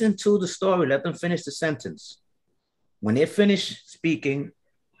 man. Listen to the story. Let them finish the sentence. When they finish speaking,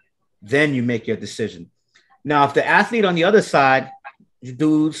 then you make your decision. Now, if the athlete on the other side, you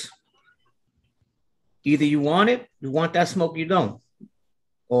dudes, either you want it, you want that smoke, you don't.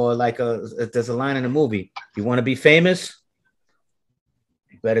 Or like there's a line in a movie, you want to be famous,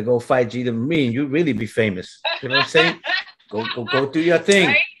 better go fight Gita Marie and you really be famous. You know what I'm saying? Go do your thing.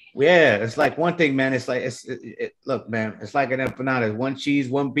 Right? Yeah, it's like one thing, man. It's like look, man. It's like an empanada. One cheese,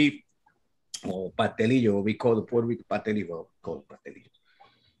 one beef, or pastelillo. What we call the Puerto Rico pastelillo. Call it pastelillo.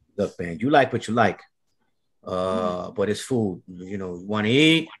 Look, man. You like what you like, but it's food. You know, you want to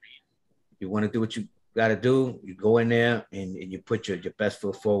eat. You want to do what you got to do. You go in there and you put your best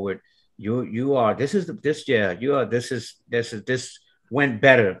foot forward. You are. This is this. Yeah, you are. This went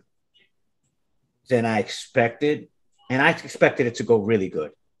better than I expected, and I expected it to go really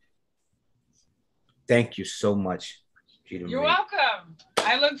good. Thank you so much, Gita You're Marie. welcome.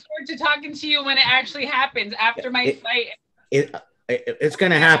 I look forward to talking to you when it actually happens after my fight. It's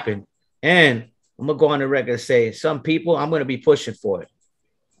gonna happen, and I'm gonna go on the record and say some people I'm gonna be pushing for it.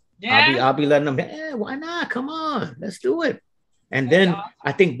 Yeah. I'll be letting them. Hey, why not? Come on, let's do it. And That's then awesome.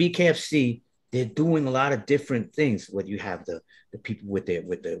 I think BKFC they're doing a lot of different things. Whether you have the people with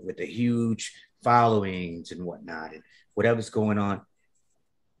the huge followings and whatnot, and whatever's going on.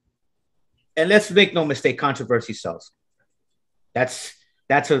 And let's make no mistake, controversy sells. That's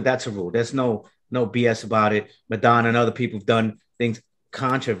that's a rule. There's no BS about it. Madonna and other people have done things.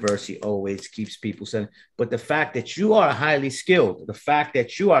 Controversy always keeps people saying, but the fact that you are highly skilled, the fact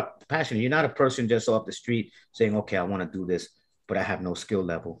that you are passionate, you're not a person just off the street saying, okay, I want to do this, but I have no skill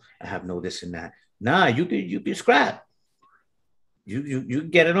level. I have no this and that. Nah, you can scrap. You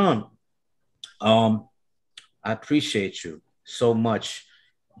get it on. I appreciate you so much.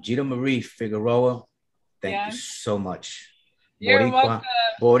 Gita Marie Figueroa, thank you so much. You're welcome.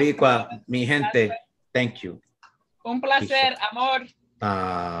 Boricua, mi gente, thank you. Un placer, amor.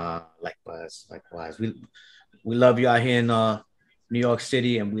 Likewise. We love you out here in New York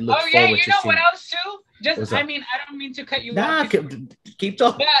City, and we look forward to seeing. Oh yeah, you know what else too? Just I mean, I don't mean to cut you off. Keep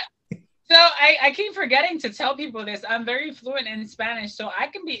talking. So I keep forgetting to tell people this. I'm very fluent in Spanish, so I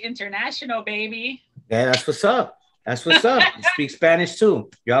can be international, baby. Yeah, that's what's up. That's what's up. You speak Spanish too.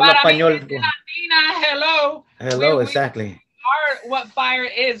 Yo hablo español. Latina, hello. Hello, exactly. We are what fire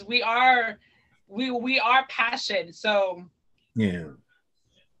is. We are passion. So yeah.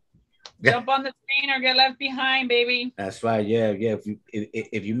 Jump on the train or get left behind, baby. That's right. Yeah.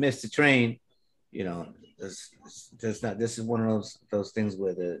 If you miss the train, you know, this is one of those things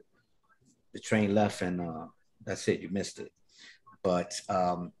where the train left and that's it, you missed it. But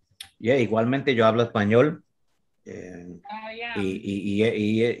yeah, igualmente yo hablo español. Y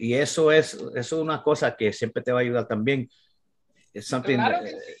eso es una cosa que siempre te va a ayudar también. It's something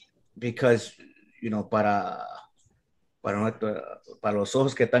because, you know, para los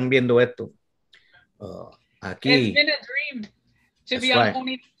ojos que están viendo esto, aquí. It's been a dream to be on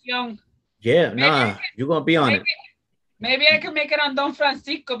Univision. Yeah, you're going to be on it. Maybe I can make it on Don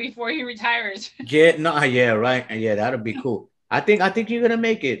Francisco before he retires. Yeah, right. Yeah, that'll be cool. I think you're going to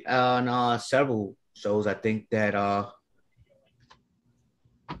make it on several shows. I think that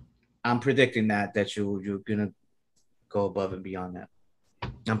I'm predicting that you're going to go above and beyond that.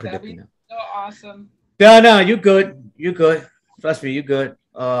 I'm predicting that. So awesome. No, you're good. You're good. Trust me, you're good.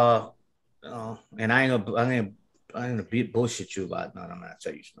 And I ain't gonna bullshit you about. No, I'm not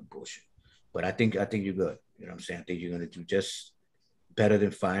tell you some bullshit. But I think you're good. You know what I'm saying? I think you're gonna do just better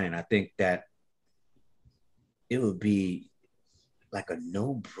than fine. And I think that it would be like a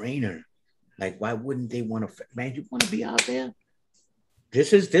no-brainer. Like, why wouldn't they want to? Man, you want to be out there?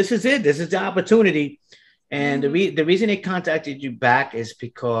 This is it. This is the opportunity. And the reason they contacted you back is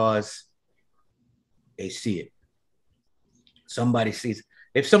because they see it. Somebody sees it.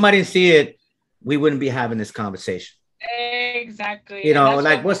 If somebody didn't see it, we wouldn't be having this conversation. Exactly. You know,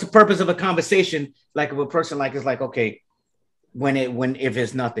 like what's the purpose of a conversation? Like if a person like is like, okay, if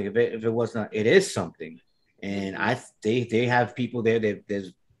it's nothing, if it was not, it is something. And they have people there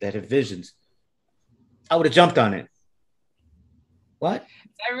that have visions. I would have jumped on it. What?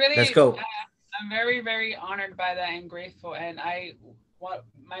 Let's go. I'm very, very honored by that and grateful. And what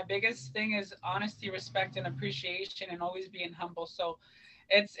my biggest thing is honesty, respect, and appreciation, and always being humble. So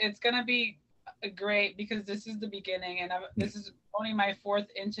it's gonna be great because this is the beginning, and this is only my 4th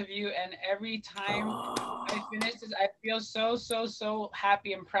interview, and every time I finish this, I feel so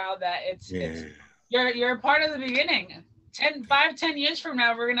happy and proud that it's you're a part of the beginning. 10 years from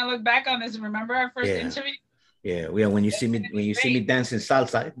now, we're gonna look back on this and remember our first interview. Yeah, when you see me dancing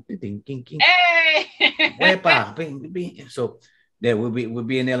salsa, hey, so yeah, we'll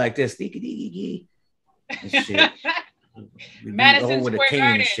be in there like this, shit. Madison Square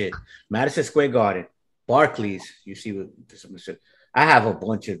Garden. Shit. Madison Square Garden, Barclays. You see what some shit. I have a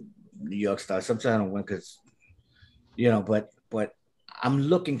bunch of New York stars. Sometimes I don't win because, you know, but I'm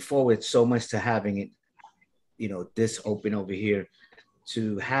looking forward so much to having it. You know, this open over here.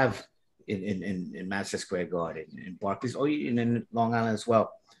 to have in Madison Square Garden, in Barclays, or in Long Island as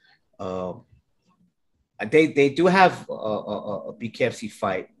well. Uh, they do have a BKFC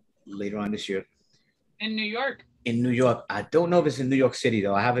fight later on this year in New York. In New York, I don't know if it's in New York City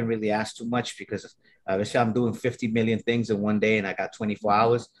though. I haven't really asked too much because I'm doing 50 million things in one day and I got 24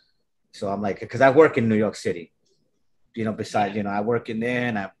 hours. So I'm like, because I work in New York City, besides, I work in there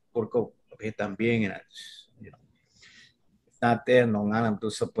and I worko también, and it's not there in Long Island.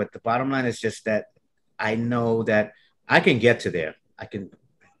 So, but the bottom line is just that I know that I can get to there. I can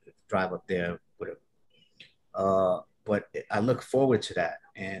drive up there, whatever. But I look forward to that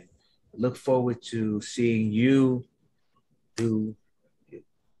and look forward to seeing you do your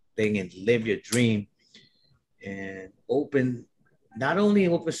thing and live your dream and not only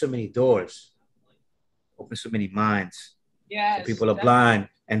open so many doors, open so many minds. Yes, so people are blind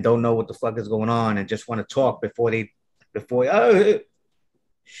and don't know what the fuck is going on and just want to talk before yeah.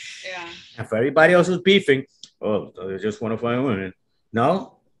 And for everybody else who's beefing, they just want to fight women.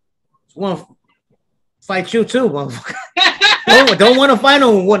 No, just want to fight you too, motherfucker. don't want to fight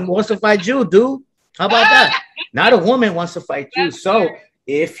no one wants to fight you, dude. How about that? Not a woman wants to fight you. So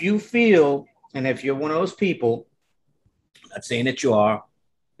if you feel, and if you're one of those people, not saying that you are,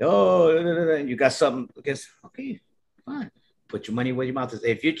 you got something against, okay, fine. Put your money where your mouth is.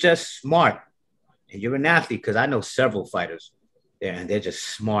 If you're just smart and you're an athlete, because I know several fighters there, and they're just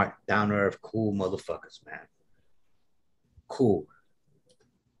smart, down to earth, cool motherfuckers, man. Cool.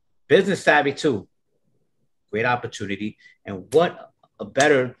 Business savvy too. Great opportunity. And what a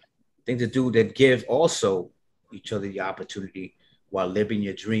better thing to do than give also each other the opportunity while living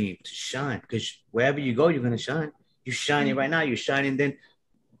your dream to shine. Because wherever you go, you're going to shine. You're shining right now. You're shining then.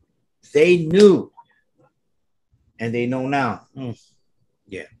 They knew. And they know now.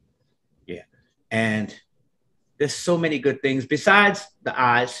 Yeah. Yeah. And there's so many good things besides the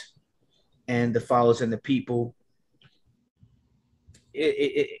eyes and the followers and the people.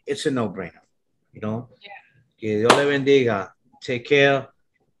 It's a no-brainer. Yeah. Que Dios le bendiga. Take care.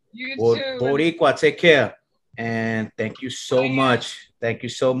 You too. Boricua, take care. And thank you so much. Thank you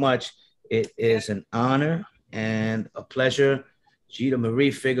so much. It is an honor and a pleasure. Gita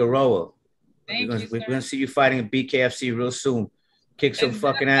Marie Figueroa. We're going to see you fighting at BKFC real soon. Kick some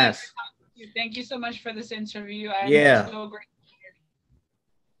fucking ass. Thank you so much for this interview. I'm so grateful.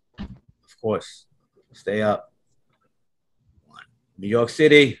 Of course. Stay up. New York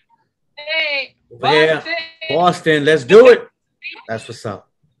City. Hey, Boston. Let's do it. That's what's up.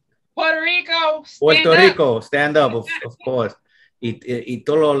 Puerto Rico. Stand up, of course. Y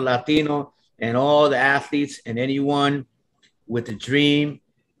todo Latino and all the athletes and anyone with a dream,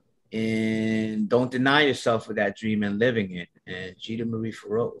 and don't deny yourself for that dream and living it. And Gita Marie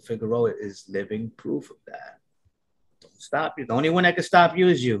Figueroa is living proof of that. Don't stop you. The only one that can stop you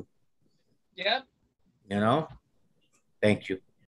is you. Yep. Thank you.